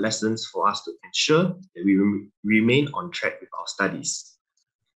makeup lessons for us to ensure that we remain on track with our studies.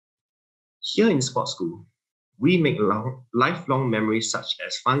 Here in sports school, we make lifelong memories such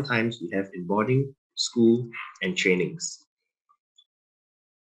as fun times we have in boarding, school, and trainings.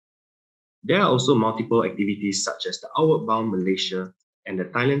 There are also multiple activities such as the Outward Bound Malaysia and the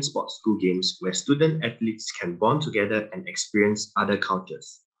Thailand Sports School Games where student athletes can bond together and experience other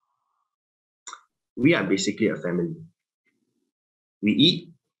cultures. We are basically a family. We eat,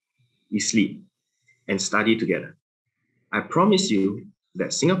 we sleep, and study together. I promise you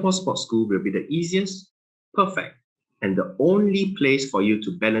that Singapore Sports School will be the easiest, perfect, and the only place for you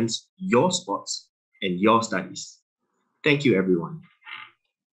to balance your sports and your studies. Thank you, everyone.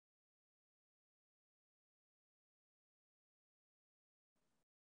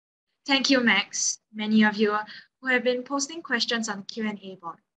 Thank you, Max. Many of you who have been posting questions on the Q&A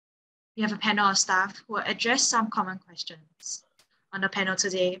board. We have a panel of staff who will address some common questions. On the panel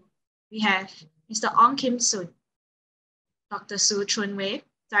today, we have Mr. Ong Kim Soon, Dr. Su Chun Wei,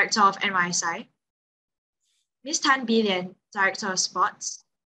 Director of NYSI, Ms. Tan Bi Lian, Director of Sports,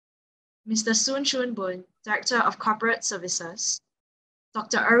 Mr. Soon Chun Boon, Director of Corporate Services,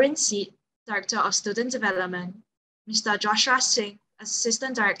 Dr. Erwin Seet, Director of Student Development, Mr. Joshua Singh,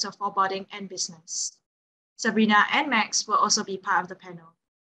 Assistant Director for Boarding and Business. Sabrina and Max will also be part of the panel.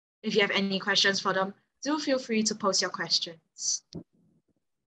 If you have any questions for them, do feel free to post your questions.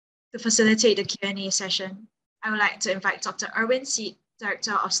 To facilitate the Q&A session, I would like to invite Dr. Erwin Seet,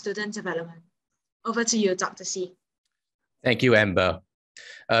 Director of Student Development. Over to you, Dr. Seet. Thank you, Amber.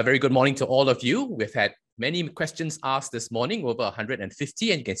 Very good morning to all of you. We've had many questions asked this morning, over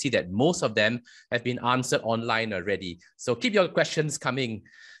 150, and you can see that most of them have been answered online already. So keep your questions coming.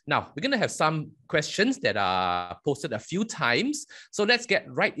 Now, we're going to have some questions that are posted a few times. So let's get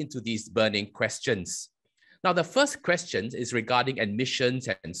right into these burning questions. Now, the first question is regarding admissions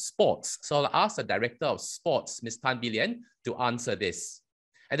and sports. So I'll ask the Director of Sports, Ms. Tan Bi Lian, to answer this.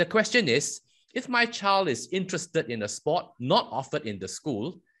 And the question is, if my child is interested in a sport not offered in the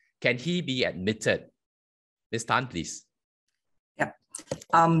school, can he be admitted? Ms. Tan, please. Yeah.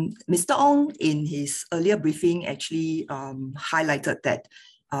 Mr. Ong, in his earlier briefing, actually highlighted that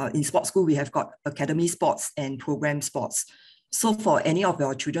in sports school, we have got academy sports and program sports. So for any of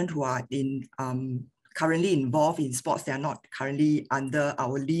your children who are currently involved in sports, they are not currently under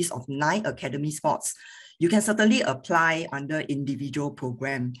our list of 9 academy sports, you can certainly apply under individual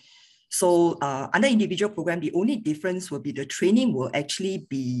program. So under individual program, the only difference will be the training will actually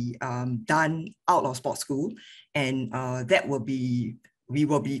be done out of sports school, and that will be, we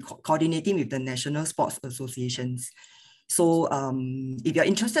will be coordinating with the National Sports Associations. So if you're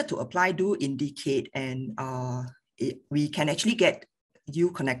interested to apply, do indicate, and we can actually get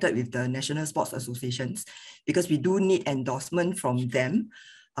you connected with the National Sports Associations, because we do need endorsement from them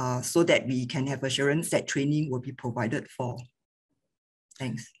so that we can have assurance that training will be provided for.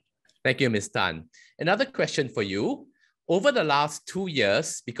 Thanks. Thank you, Ms. Tan. Another question for you. Over the last 2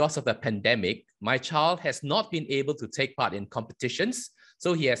 years, because of the pandemic, my child has not been able to take part in competitions,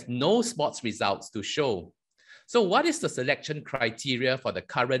 so he has no sports results to show. So what is the selection criteria for the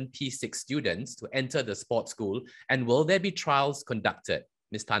current P6 students to enter the sports school, and will there be trials conducted?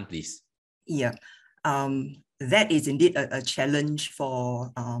 Ms. Tan, please. Yeah, that is indeed a challenge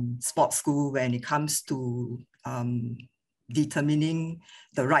for sports school when it comes to determining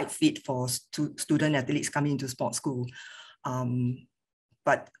the right fit for student athletes coming into sports school.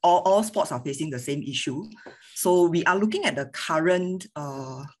 But all sports are facing the same issue. So we are looking at the current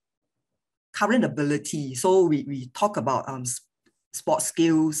ability. So we talk about sports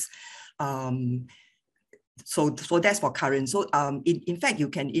skills. So that's for current. So in fact, you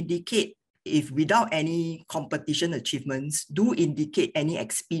can indicate if without any competition achievements, do indicate any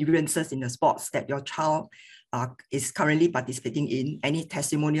experiences in the sports that your child is currently participating in, any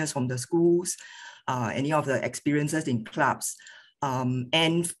testimonials from the schools, any of the experiences in clubs.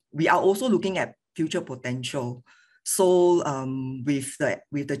 And we are also looking at future potential. So with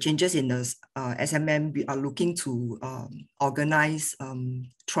the changes in the SMM, we are looking to organize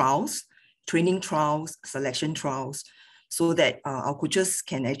trials, training trials, selection trials, so that our coaches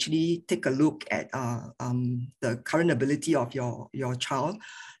can actually take a look at the current ability of your child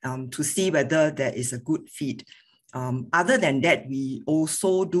to see whether there is a good fit. Other than that, we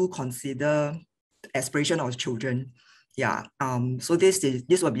also do consider aspiration of children. Yeah. So this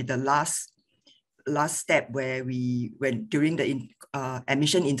will be the last step where during the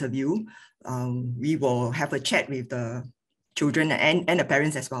admission interview, we will have a chat with the children and the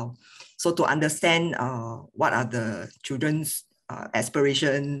parents as well. So to understand what are the children's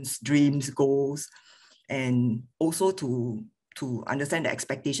aspirations, dreams, goals, and also to understand the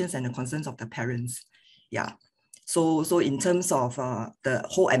expectations and the concerns of the parents. Yeah. So in terms of the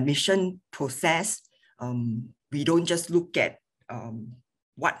whole admission process, we don't just look at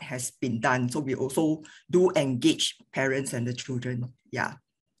what has been done. So we also do engage parents and the children. Yeah.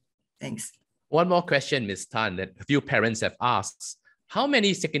 Thanks. One more question, Ms. Tan, that a few parents have asked. How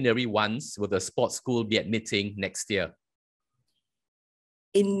many secondary ones will the sports school be admitting next year?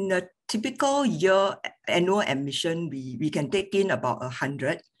 In a typical year annual admission, we can take in about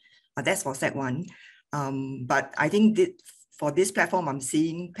 100. That's for Sec 1. But I think for this platform, I'm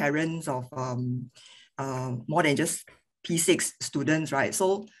seeing parents of more than just P6 students, right?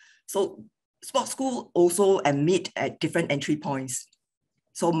 So sports school also admit at different entry points.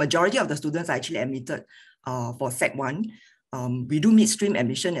 So majority of the students are actually admitted for Sec 1. We do midstream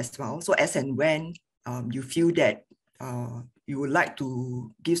admission as well. So as and when you feel that you would like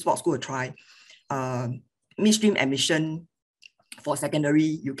to give sports school a try, midstream admission for secondary,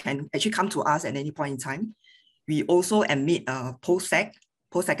 you can actually come to us at any point in time. We also admit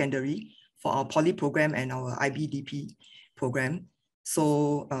post-secondary for our poly program and our IBDP program.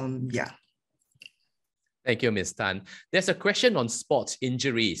 So yeah. Thank you, Ms. Tan. There's a question on sports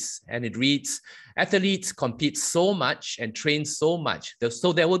injuries, and it reads, athletes compete so much and train so much,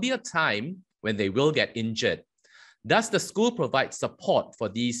 so there will be a time when they will get injured. Does the school provide support for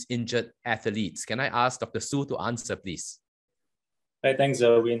these injured athletes? Can I ask Dr. Su to answer, please? Right, thanks,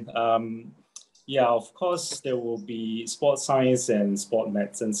 Erwin. Yeah, of course, there will be sports science and sport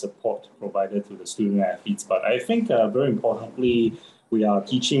medicine support provided to the student athletes. But I think very importantly, we are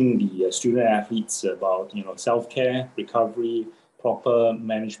teaching the student athletes about self-care, recovery, proper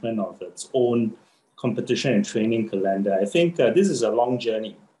management of its own competition and training calendar. I think this is a long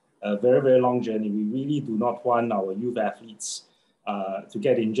journey, a very, very long journey. We really do not want our youth athletes to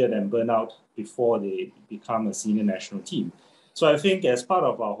get injured and burn out before they become a senior national team. So I think as part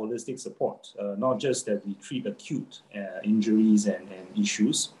of our holistic support, not just that we treat acute injuries and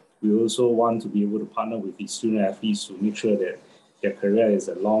issues, we also want to be able to partner with the student athletes to make sure that their career is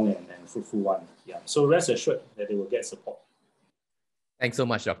a long and fruitful one. Yeah. So rest assured that they will get support. Thanks so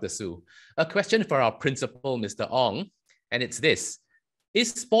much, Dr. Su. A question for our principal, Mr. Ong, and it's this.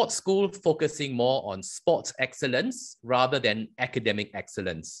 Is sports school focusing more on sports excellence rather than academic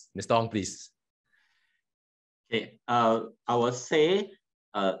excellence? Mr. Ong, please. Okay, I would say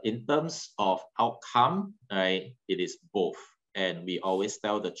in terms of outcome, right, it is both. And we always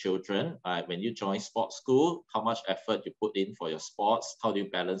tell the children, when you join sports school, how much effort you put in for your sports, how do you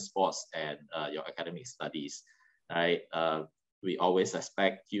balance sports and your academic studies, right? We always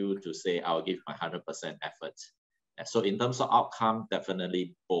expect you to say, I'll give my 100% effort. And so in terms of outcome,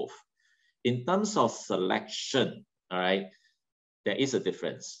 definitely both. In terms of selection, all right, there is a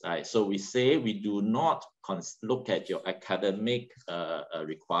difference, right? So we say we do not look at your academic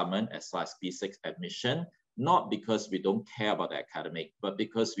requirement as far as P6 admission, not because we don't care about the academic, but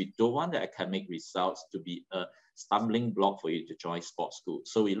because we don't want the academic results to be a stumbling block for you to join sports school.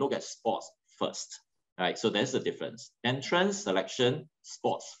 So we look at sports first, right? So there's a difference. Entrance, selection,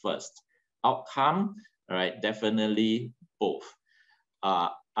 sports first. Outcome, all right, definitely both. I'm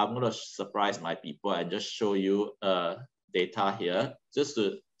gonna surprise my people and just show you data here, just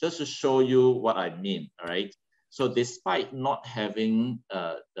to show you what I mean, all right? So despite not having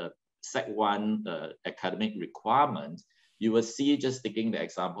the Sec 1 academic requirement, you will see, just taking the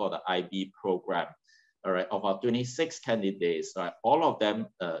example of the IB program, all right, of our 26 candidates, right, all of them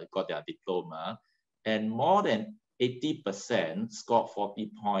got their diploma, and more than 80% scored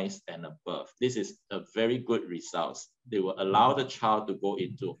 40 points and above. This is a very good result. They will allow the child to go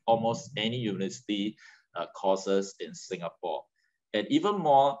into almost any university courses in Singapore. And even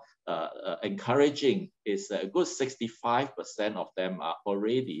more encouraging is a good 65% of them are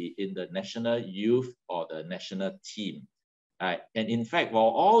already in the national youth or the national team. Right? And in fact,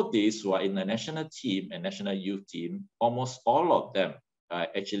 while all these who are in the national team and national youth team, almost all of them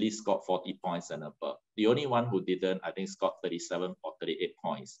actually scored 40 points and above. The only one who didn't, I think, scored 37 or 38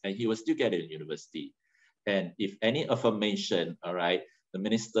 points, and he will still get in university. And if any affirmation, all right, the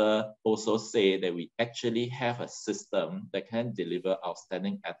minister also say that we actually have a system that can deliver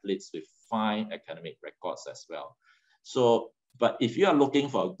outstanding athletes with fine academic records as well. So, but if you are looking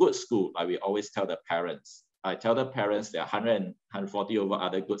for a good school, like we always tell the parents, I tell the parents there are 140 over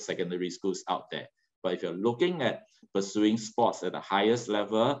other good secondary schools out there. But if you're looking at pursuing sports at the highest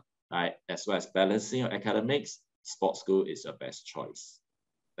level, right, as well as balancing your academics, sports school is your best choice.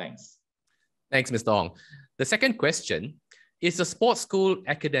 Thanks. Thanks, Mr. Ong. The second question, is the sports school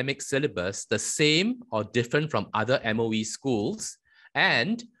academic syllabus the same or different from other MOE schools?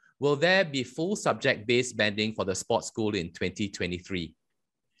 And will there be full subject-based banding for the sports school in 2023?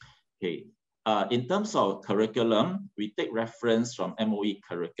 Okay. In terms of curriculum, we take reference from MOE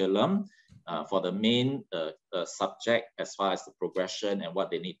curriculum for the main subject as far as the progression and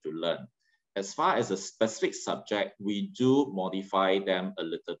what they need to learn. As far as a specific subject, we do modify them a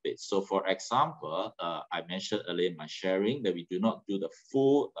little bit. So for example, I mentioned earlier in my sharing that we do not do the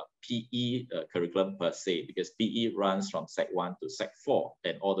full PE curriculum per se, because PE runs from Sec 1 to Sec 4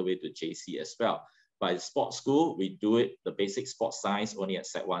 and all the way to JC as well. By sports school, we do it, the basic sports science, only at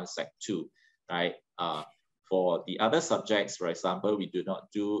Sec 1, Sec 2, right? For the other subjects, for example, we do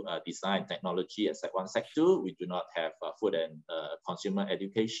not do design and technology at Sec 1, Sec 2. We do not have food and consumer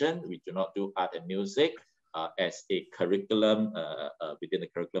education. We do not do art and music as a curriculum within the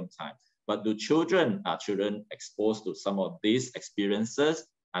curriculum time. But are children exposed to some of these experiences?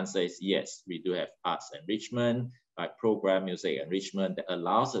 Answer is yes. We do have arts enrichment, program music enrichment that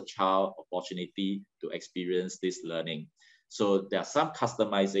allows a child opportunity to experience this learning. So there are some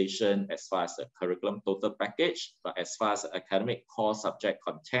customization as far as the curriculum total package, but as far as the academic core subject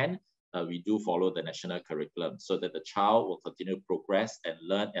content, we do follow the national curriculum so that the child will continue to progress and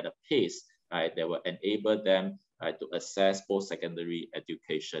learn at a pace that will enable them to access post-secondary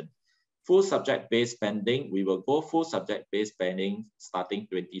education. Full subject-based banding, we will go full subject-based banding starting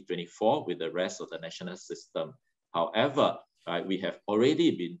 2024 with the rest of the national system. However, we have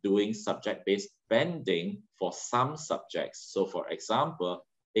already been doing subject-based banding for some subjects. So for example,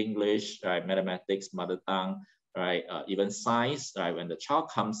 English, mathematics, mother tongue, even science, when the child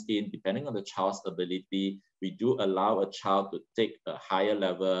comes in, depending on the child's ability, we do allow a child to take a higher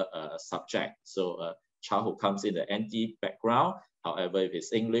level subject. So a child who comes in the NT background, however, if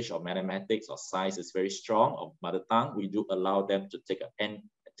it's English or mathematics or science is very strong, or mother tongue, we do allow them to take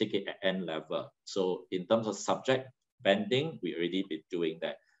it at N level. So in terms of subject banding, we already been doing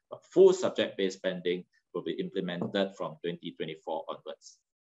that. But full subject-based banding will be implemented from 2024 onwards.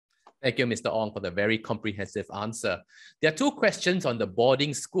 Thank you, Mr. Ong, for the very comprehensive answer. There are two questions on the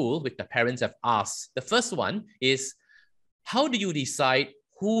boarding school which the parents have asked. The first one is, how do you decide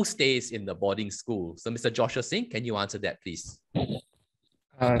who stays in the boarding school? So Mr. Joshua Singh, can you answer that, please?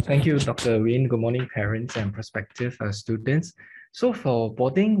 Thank you, Dr. Win. Good morning, parents and prospective students. So for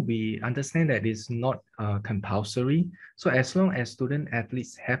boarding, we understand that it's not compulsory. So as long as student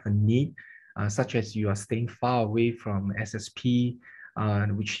athletes have a need, such as you are staying far away from SSP,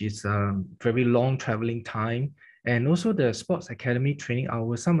 which is a very long traveling time, and also the sports academy training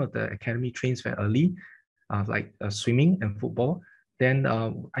hours, some of the academy trains very early, like swimming and football, then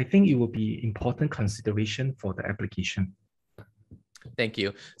I think it will be important consideration for the application. Thank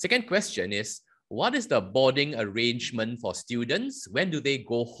you. Second question is, what is the boarding arrangement for students? When do they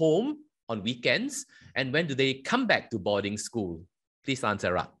go home on weekends? And when do they come back to boarding school? Please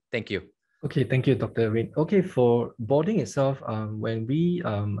answer up. Thank you. Okay, thank you, Dr. Win. Okay, for boarding itself, when we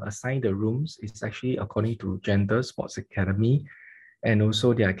assign the rooms, it's actually according to gender, sports academy, and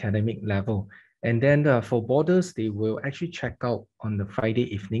also their academic level. And then for boarders, they will actually check out on the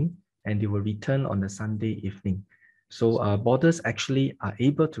Friday evening and they will return on the Sunday evening. So boarders actually are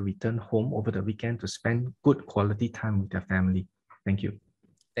able to return home over the weekend to spend good quality time with their family. Thank you.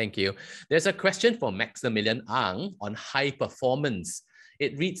 Thank you. There's a question for Maximilian Ang on high performance.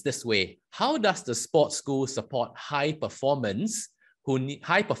 It reads this way: how does the sports school support high performance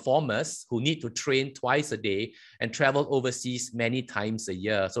high performers who need to train twice a day and travel overseas many times a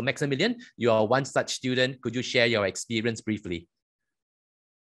year. So Maximilian, you are one such student. Could you share your experience briefly?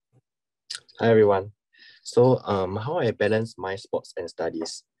 Hi everyone. So how I balance my sports and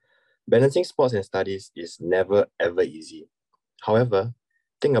studies. Balancing sports and studies is never ever easy. However,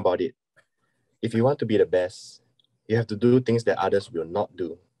 think about it. If you want to be the best, you have to do things that others will not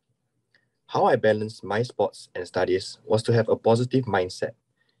do. How I balanced my sports and studies was to have a positive mindset.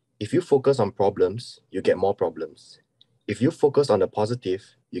 If you focus on problems, you get more problems. If you focus on the positive,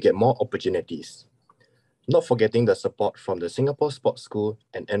 you get more opportunities. Not forgetting the support from the Singapore Sports School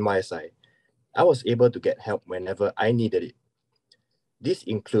and NYSI, I was able to get help whenever I needed it. These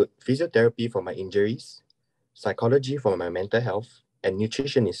include physiotherapy for my injuries, psychology for my mental health, and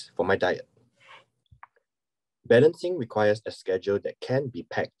nutritionists for my diet. Balancing requires a schedule that can be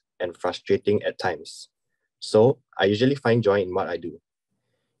packed and frustrating at times. So I usually find joy in what I do.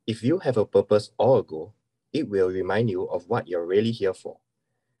 If you have a purpose or a goal, it will remind you of what you're really here for.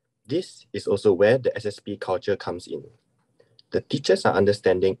 This is also where the SSP culture comes in. The teachers are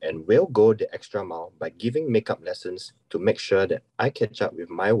understanding and will go the extra mile by giving makeup lessons to make sure that I catch up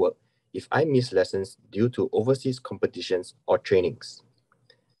with my work if I miss lessons due to overseas competitions or trainings.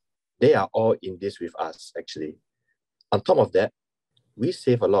 They are all in this with us, actually. On top of that, we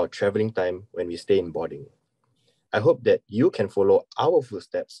save a lot of traveling time when we stay in boarding. I hope that you can follow our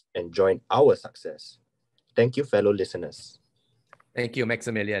footsteps and join our success. Thank you, fellow listeners. Thank you,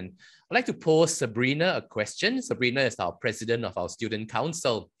 Maximilian. I'd like to pose Sabrina a question. Sabrina is our president of our student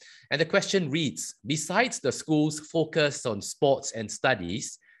council. And the question reads, besides the school's focus on sports and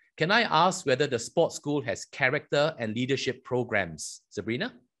studies, can I ask whether the sports school has character and leadership programs?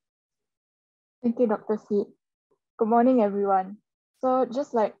 Sabrina? Thank you, Dr. Seet. Good morning, everyone. So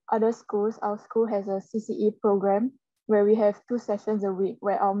just like other schools, our school has a CCE program where we have 2 sessions a week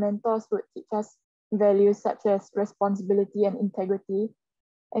where our mentors would teach us values such as responsibility and integrity.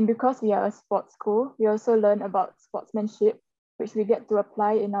 And because we are a sports school, we also learn about sportsmanship, which we get to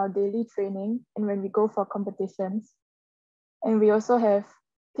apply in our daily training and when we go for competitions. And we also have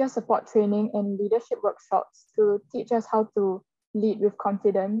peer support training and leadership workshops to teach us how to lead with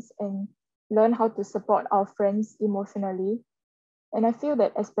confidence and learn how to support our friends emotionally. And I feel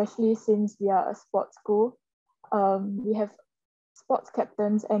that especially since we are a sports school, we have sports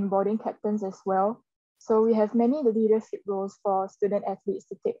captains and boarding captains as well. So we have many leadership roles for student athletes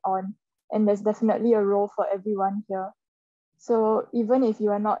to take on, and there's definitely a role for everyone here. So even if you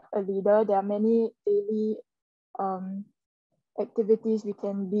are not a leader, there are many daily activities we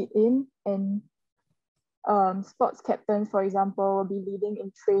can lead in, and sports captains, for example, will be leading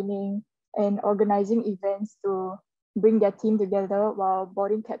in training and organizing events to bring their team together, while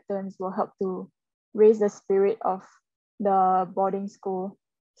boarding captains will help to raise the spirit of the boarding school.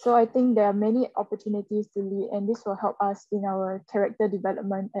 So I think there are many opportunities to lead, and this will help us in our character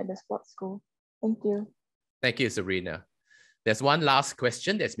development at the sports school. Thank you. Thank you, Sabrina. There's one last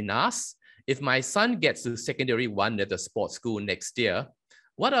question that's been asked. If my son gets to secondary 1 at the sports school next year,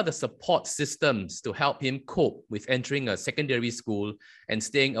 what are the support systems to help him cope with entering a secondary school and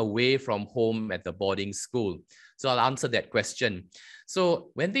staying away from home at the boarding school? So I'll answer that question.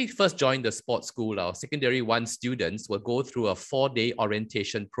 So when they first join the sports school, our secondary 1 students will go through a 4-day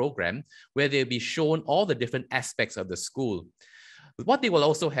orientation program where they'll be shown all the different aspects of the school. What they will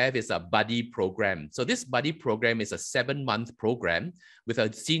also have is a buddy program. So this buddy program is a 7-month program with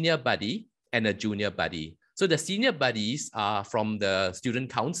a senior buddy and a junior buddy. So the senior buddies are from the student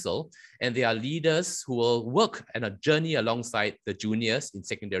council, and they are leaders who will work on a journey alongside the juniors in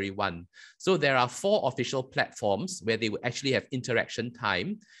secondary 1. So there are 4 official platforms where they will actually have interaction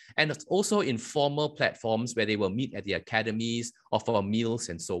time, and it's also informal platforms where they will meet at the academies or for meals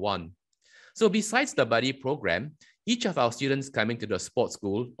and so on. So besides the buddy program, each of our students coming to the sports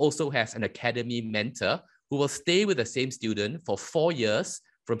school also has an academy mentor who will stay with the same student for 4 years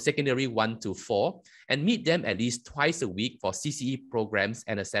from secondary 1 to 4 and meet them at least twice a week for CCE programs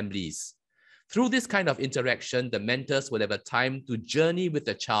and assemblies. Through this kind of interaction, the mentors will have a time to journey with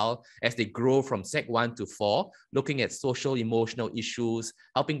the child as they grow from Sec 1 to 4, looking at social emotional issues,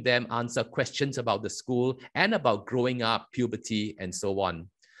 helping them answer questions about the school and about growing up, puberty, and so on.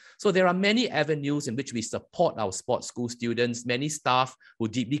 So there are many avenues in which we support our sports school students, many staff who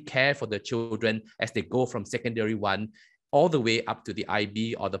deeply care for the children as they go from secondary 1 all the way up to the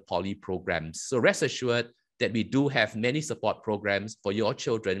IB or the poly programs. So rest assured that we do have many support programs for your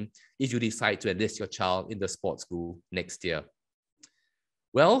children if you decide to enlist your child in the sports school next year.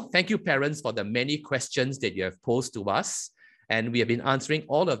 Well, thank you, parents, for the many questions that you have posed to us. And we have been answering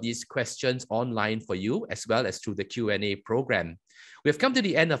all of these questions online for you, as well as through the Q&A program. We have come to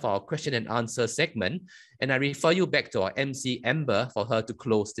the end of our question and answer segment, and I refer you back to our MC, Amber, for her to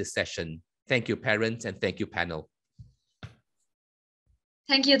close this session. Thank you, parents, and thank you, panel.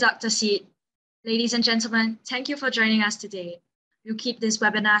 Thank you, Dr. Seet. Ladies and gentlemen, thank you for joining us today. We'll keep this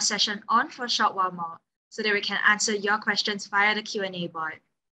webinar session on for a short while more so that we can answer your questions via the Q&A board.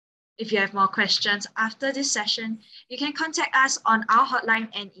 If you have more questions after this session, you can contact us on our hotline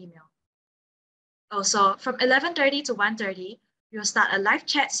and email. Also, from 11:30 to 1:30, we will start a live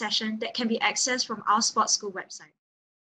chat session that can be accessed from our sports school website.